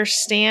me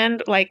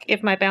understand, like,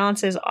 if my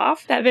balance is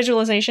off, that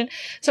visualization.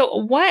 So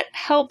what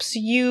helps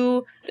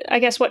you, I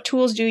guess, what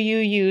tools do you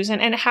use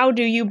and how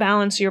do you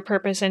balance your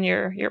purpose and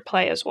your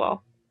play as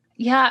well?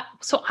 Yeah.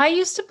 So I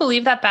used to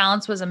believe that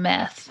balance was a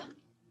myth.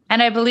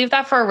 And I believed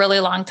that for a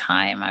really long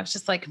time. I was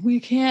just like, we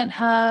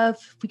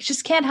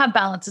just can't have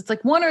balance. It's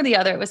like one or the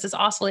other. It was this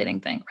oscillating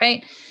thing,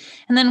 right?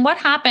 And then what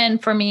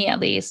happened for me,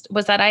 at least,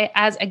 was that I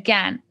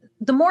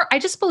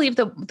just believe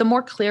the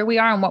more clear we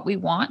are on what we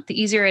want,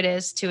 the easier it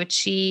is to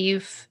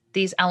achieve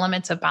these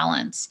elements of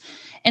balance.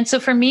 And so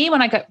for me,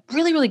 when I got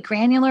really, really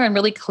granular and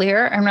really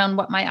clear around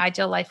what my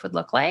ideal life would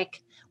look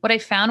like, what I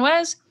found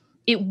was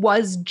it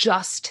was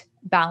just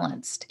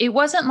balanced. It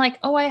wasn't like,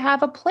 oh, I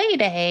have a play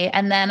day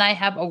and then I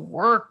have a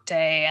work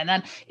day. And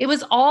then it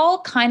was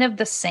all kind of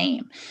the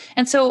same.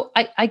 And so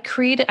I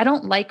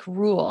don't like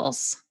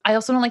rules. I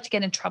also don't like to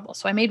get in trouble.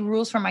 So I made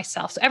rules for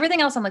myself. So everything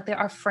else, I'm like, there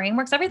are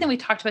frameworks. Everything we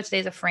talked about today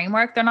is a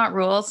framework. They're not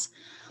rules,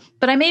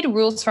 but I made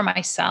rules for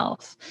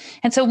myself.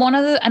 And so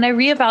and I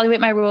reevaluate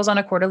my rules on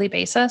a quarterly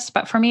basis.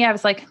 But for me, I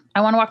was like,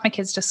 I want to walk my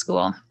kids to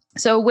school.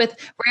 So with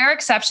rare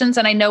exceptions,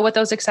 and I know what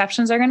those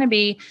exceptions are going to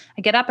be,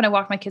 I get up and I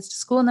walk my kids to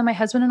school, and then my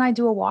husband and I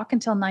do a walk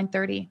until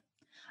 9:30.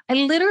 I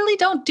literally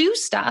don't do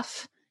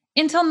stuff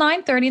until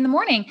 9:30 in the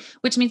morning,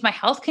 which means my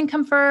health can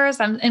come first.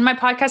 I'm in my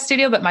podcast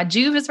studio, but my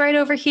Joovv is right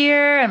over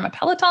here and my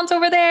Peloton's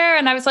over there.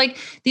 And I was like,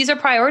 these are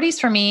priorities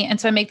for me. And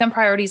so I make them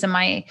priorities in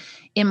my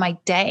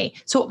day.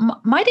 So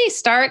my day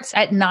starts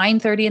at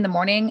 9:30 in the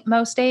morning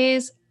most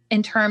days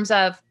in terms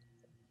of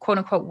quote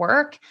unquote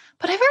work,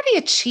 but I've already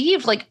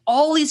achieved like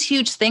all these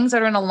huge things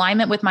that are in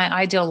alignment with my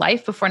ideal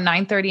life before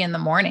 9:30 in the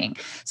morning.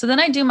 So then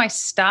I do my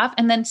stuff,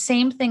 and then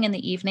same thing in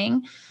the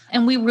evening.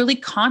 And we really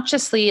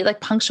consciously like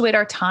punctuate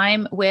our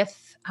time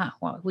with,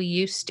 we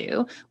used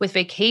to, with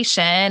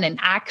vacation and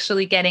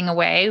actually getting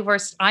away.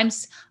 Versus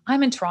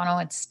I'm in Toronto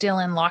and still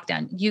in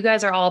lockdown. You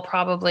guys are all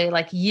probably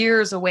like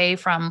years away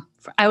from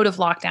out of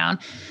lockdown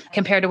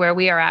compared to where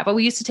we are at. But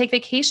we used to take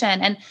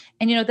vacation. And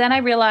then I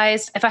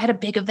realized if I had a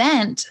big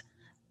event,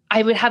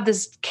 I would have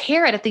this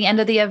carrot at the end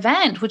of the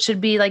event, which would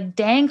be like,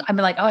 dang, I'd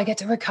be like, oh, I get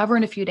to recover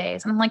in a few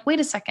days. And I'm like, wait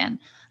a second,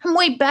 I'm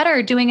way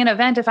better doing an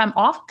event if I'm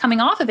coming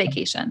off a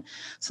vacation.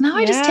 So now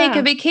I just take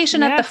a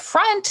vacation at the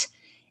front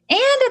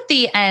and at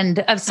the end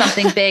of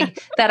something big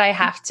that I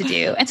have to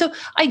do. And so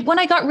when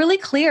I got really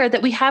clear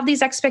that we have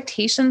these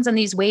expectations and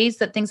these ways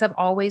that things have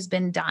always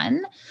been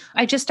done,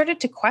 I just started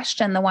to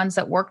question the ones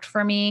that worked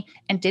for me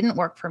and didn't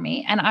work for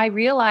me. And I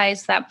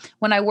realized that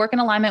when I work in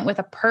alignment with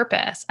a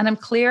purpose and I'm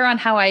clear on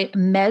how I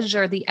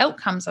measure the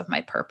outcomes of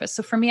my purpose.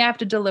 So for me, I have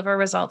to deliver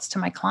results to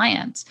my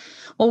clients.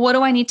 Well, what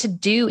do I need to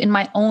do in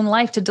my own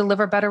life to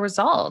deliver better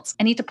results?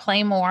 I need to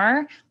play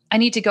more. I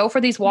need to go for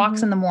these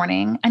walks in the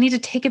morning. I need to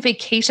take a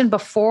vacation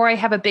before I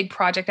have a big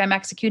project I'm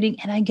executing,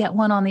 and I get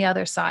one on the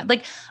other side.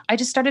 Like I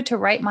just started to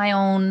write my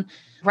own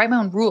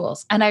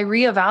rules, and I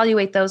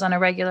reevaluate those on a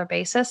regular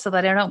basis so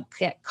that I don't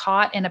get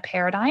caught in a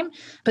paradigm.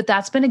 But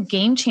that's been a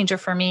game changer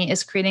for me,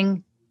 is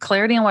creating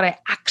clarity on what I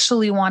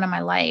actually want in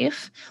my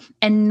life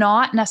and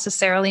not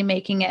necessarily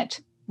making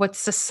it what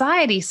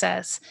society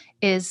says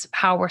is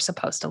how we're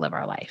supposed to live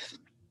our life.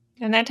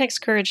 And that takes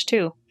courage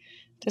too.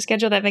 To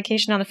schedule that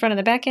vacation on the front and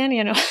the back end,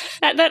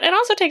 that it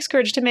also takes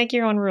courage to make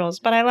your own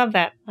rules. But I love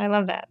that.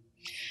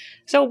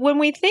 So when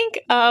we think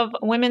of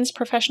women's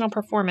professional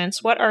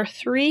performance, what are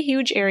 3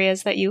 huge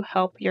areas that you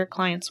help your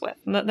clients with?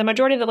 The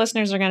majority of the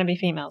listeners are going to be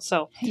females.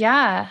 So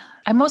yeah,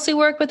 I mostly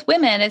work with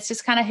women. It's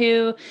just kind of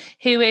who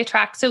we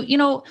attract. So,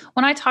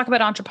 when I talk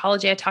about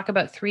anthropology, I talk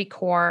about 3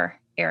 core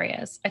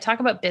areas. I talk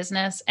about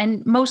business,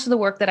 and most of the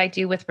work that I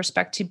do with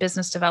respect to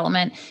business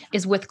development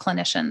is with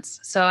clinicians.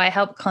 So I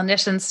help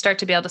clinicians start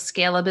to be able to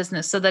scale a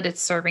business so that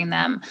it's serving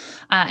them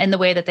in the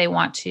way that they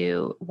want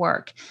to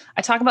work.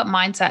 I talk about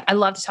mindset. I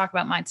love to talk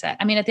about mindset.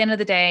 I mean, at the end of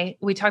the day,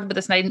 we talked about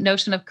this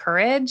notion of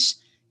courage.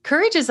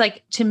 Courage is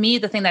to me,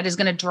 the thing that is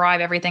going to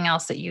drive everything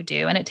else that you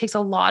do. And it takes a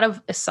lot of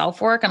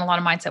self-work and a lot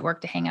of mindset work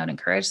to hang out in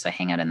courage. So I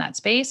hang out in that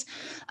space.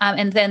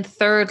 And then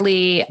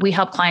thirdly, we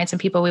help clients and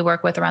people we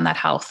work with around that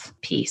health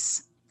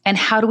piece. And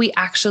how do we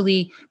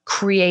actually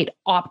create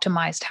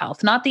optimized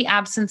health? Not the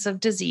absence of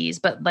disease,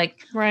 but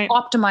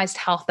optimized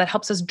health that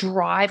helps us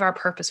drive our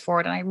purpose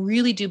forward. And I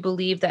really do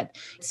believe that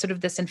sort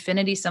of this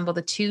infinity symbol,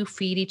 the 2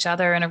 feed each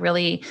other in a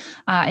really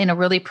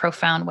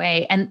profound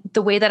way. And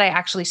the way that I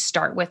actually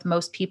start with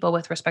most people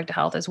with respect to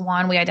health is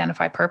 1, we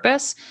identify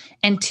purpose,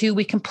 and 2,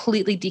 we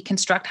completely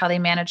deconstruct how they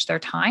manage their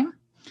time.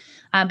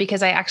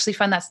 Because I actually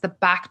find that's the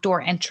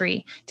backdoor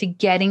entry to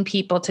getting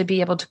people to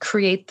be able to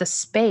create the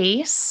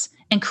space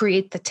and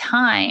create the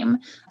time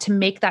to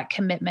make that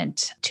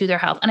commitment to their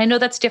health. And I know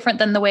that's different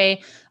than the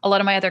way a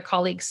lot of my other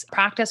colleagues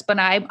practice, but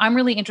I'm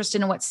really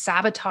interested in what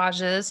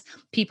sabotages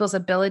people's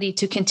ability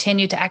to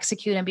continue to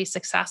execute and be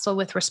successful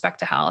with respect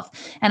to health.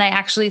 And I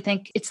actually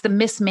think it's the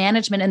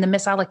mismanagement and the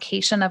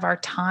misallocation of our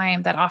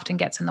time that often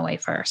gets in the way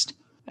first.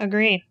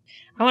 Agreed.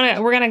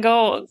 We're going to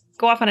go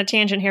off on a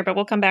tangent here, but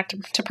we'll come back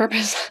to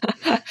purpose.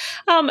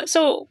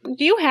 So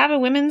do you have a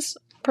women's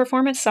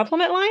performance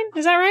supplement line?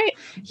 Is that right?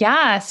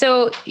 Yeah.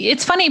 So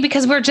it's funny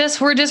because we're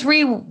just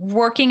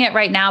reworking it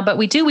right now, but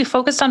we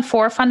focused on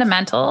 4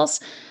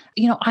 fundamentals.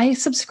 I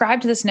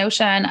subscribe to this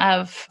notion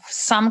of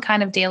some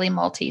kind of daily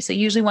multi. So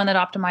usually one that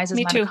optimizes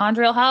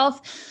mitochondrial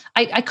health.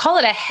 I call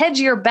it a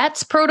hedge your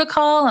bets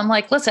protocol. I'm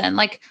like, listen,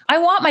 I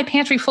want my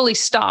pantry fully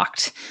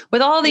stocked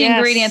with all the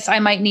ingredients I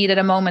might need at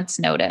a moment's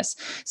notice.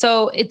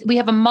 So we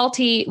have a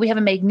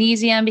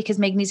magnesium because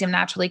magnesium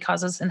naturally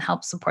causes and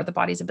helps support the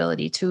body's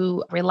ability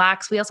to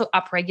relax. We also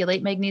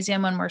upregulate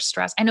magnesium when we're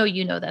stressed. I know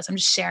you know this. I'm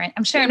just sharing.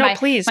 My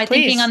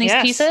thinking on these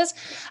pieces.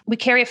 We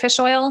carry a fish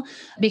oil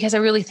because I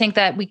really think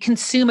that we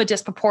consume a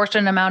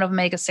disproportionate amount of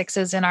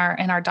omega-6s in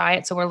our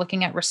diet. So we're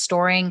looking at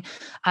restoring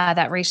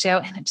that ratio,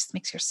 and it just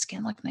makes your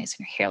skin look nice and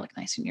your hair look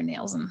nice and your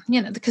nails, and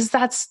because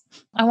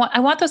I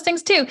want those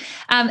things too.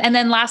 And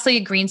then lastly, a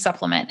green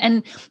supplement,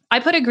 and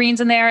I put a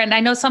greens in there, and I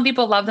know some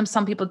people love them,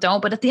 some people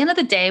don't. But at the end of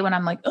the day, when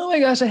I'm like, oh my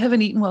gosh, I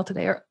haven't eaten well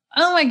today, or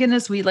oh my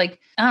goodness, we we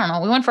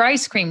went for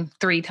ice cream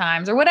 3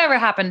 times, or whatever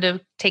happened to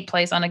take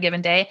place on a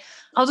given day,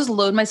 I'll just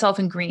load myself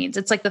in greens.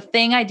 It's the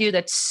thing I do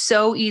that's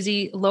so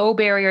easy, low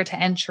barrier to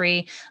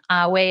entry,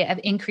 way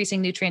of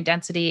increasing nutrient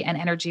density and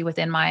energy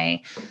within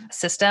my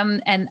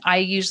system. And I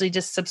usually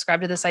just subscribe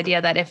to this idea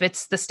that if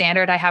it's the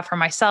standard I have for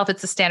myself,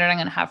 it's the standard I'm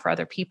going to have for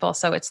other people.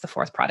 So it's the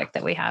 4th product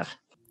that we have.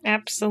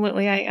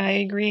 Absolutely. I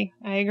agree.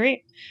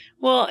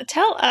 Well,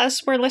 tell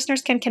us where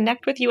listeners can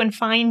connect with you and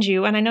find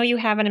you. And I know you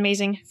have an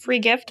amazing free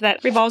gift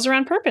that revolves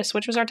around purpose,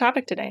 which was our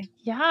topic today.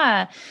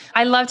 Yeah.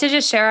 I love to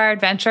just share our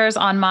adventures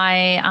on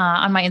my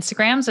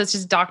Instagram. So it's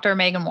just Dr.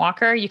 Megan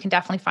Walker. You can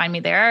definitely find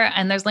me there.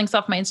 And there's links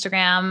off my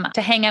Instagram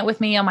to hang out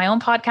with me on my own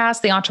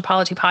podcast, the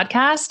Anthropology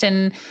Podcast.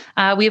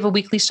 And we have a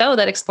weekly show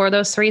that explore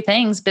those 3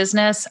 things: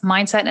 business,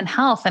 mindset, and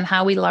health, and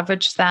how we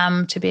leverage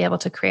them to be able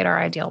to create our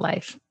ideal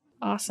life.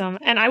 Awesome.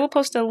 And I will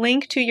post a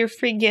link to your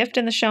free gift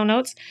in the show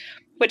notes.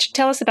 Which,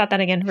 tell us about that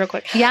again real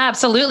quick. Yeah,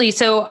 absolutely.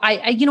 So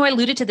I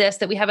alluded to this,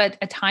 that we have a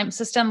time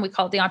system. We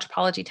call it the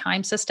Anthropology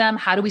time system.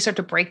 How do we start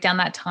to break down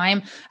that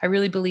time? I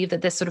really believe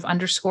that this sort of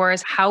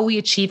underscores how we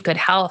achieve good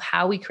health,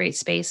 how we create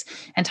space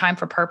and time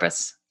for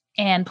purpose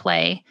and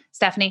play,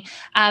 Stephanie.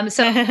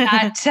 So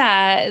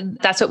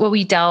that's what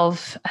we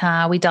delve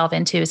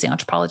into is the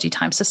Anthropology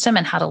time system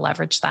and how to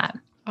leverage that.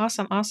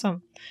 Awesome.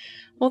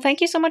 Well,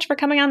 thank you so much for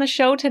coming on the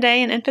show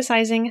today and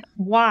emphasizing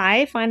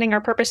why finding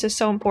our purpose is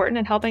so important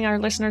and helping our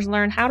listeners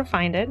learn how to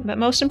find it. But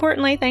most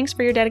importantly, thanks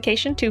for your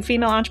dedication to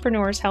female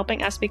entrepreneurs,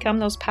 helping us become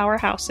those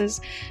powerhouses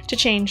to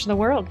change the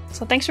world.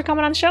 So thanks for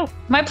coming on the show.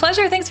 My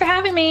pleasure. Thanks for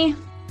having me.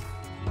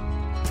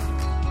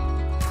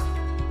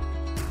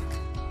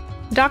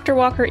 Dr.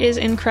 Walker is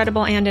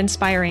incredible and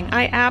inspiring.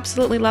 I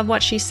absolutely love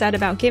what she said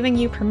about giving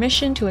you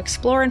permission to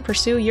explore and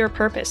pursue your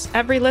purpose.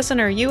 Every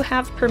listener, you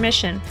have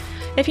permission.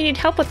 If you need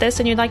help with this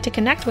and you'd like to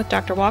connect with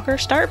Dr. Walker,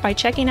 start by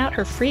checking out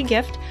her free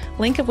gift,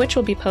 link of which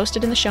will be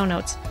posted in the show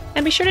notes.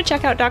 And be sure to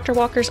check out Dr.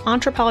 Walker's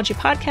Anthropology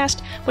Podcast,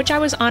 which I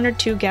was honored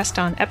to guest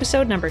on,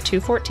 episode number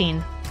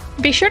 214.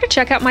 Be sure to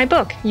check out my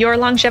book, Your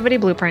Longevity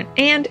Blueprint.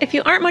 And if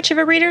you aren't much of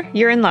a reader,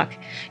 you're in luck.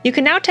 You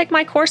can now take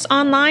my course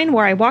online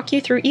where I walk you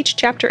through each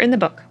chapter in the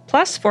book.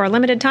 Plus, for a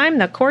limited time,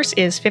 the course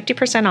is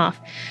 50% off.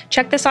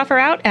 Check this offer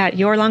out at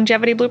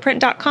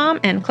yourlongevityblueprint.com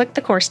and click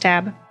the course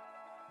tab.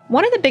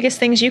 One of the biggest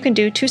things you can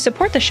do to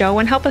support the show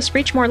and help us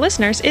reach more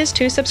listeners is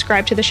to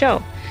subscribe to the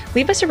show.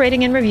 Leave us a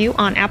rating and review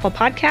on Apple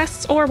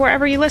Podcasts or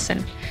wherever you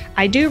listen.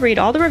 I do read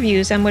all the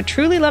reviews and would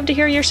truly love to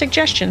hear your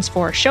suggestions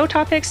for show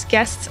topics,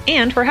 guests,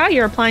 and for how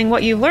you're applying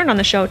what you've learned on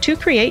the show to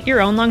create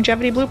your own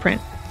longevity blueprint.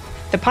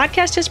 The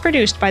podcast is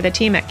produced by the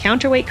team at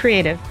Counterweight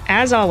Creative.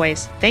 As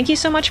always, thank you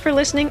so much for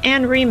listening,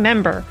 and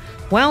remember,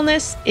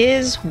 wellness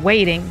is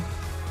waiting.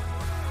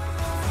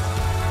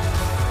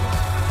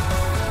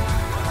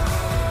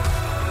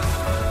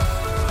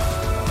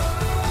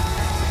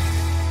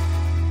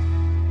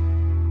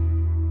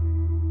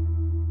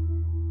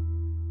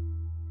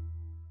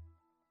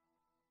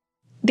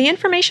 The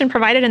information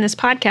provided in this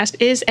podcast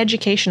is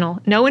educational.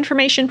 No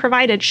information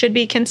provided should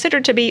be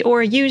considered to be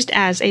or used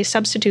as a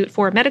substitute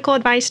for medical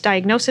advice,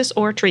 diagnosis,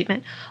 or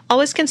treatment.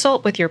 Always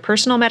consult with your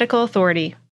personal medical authority.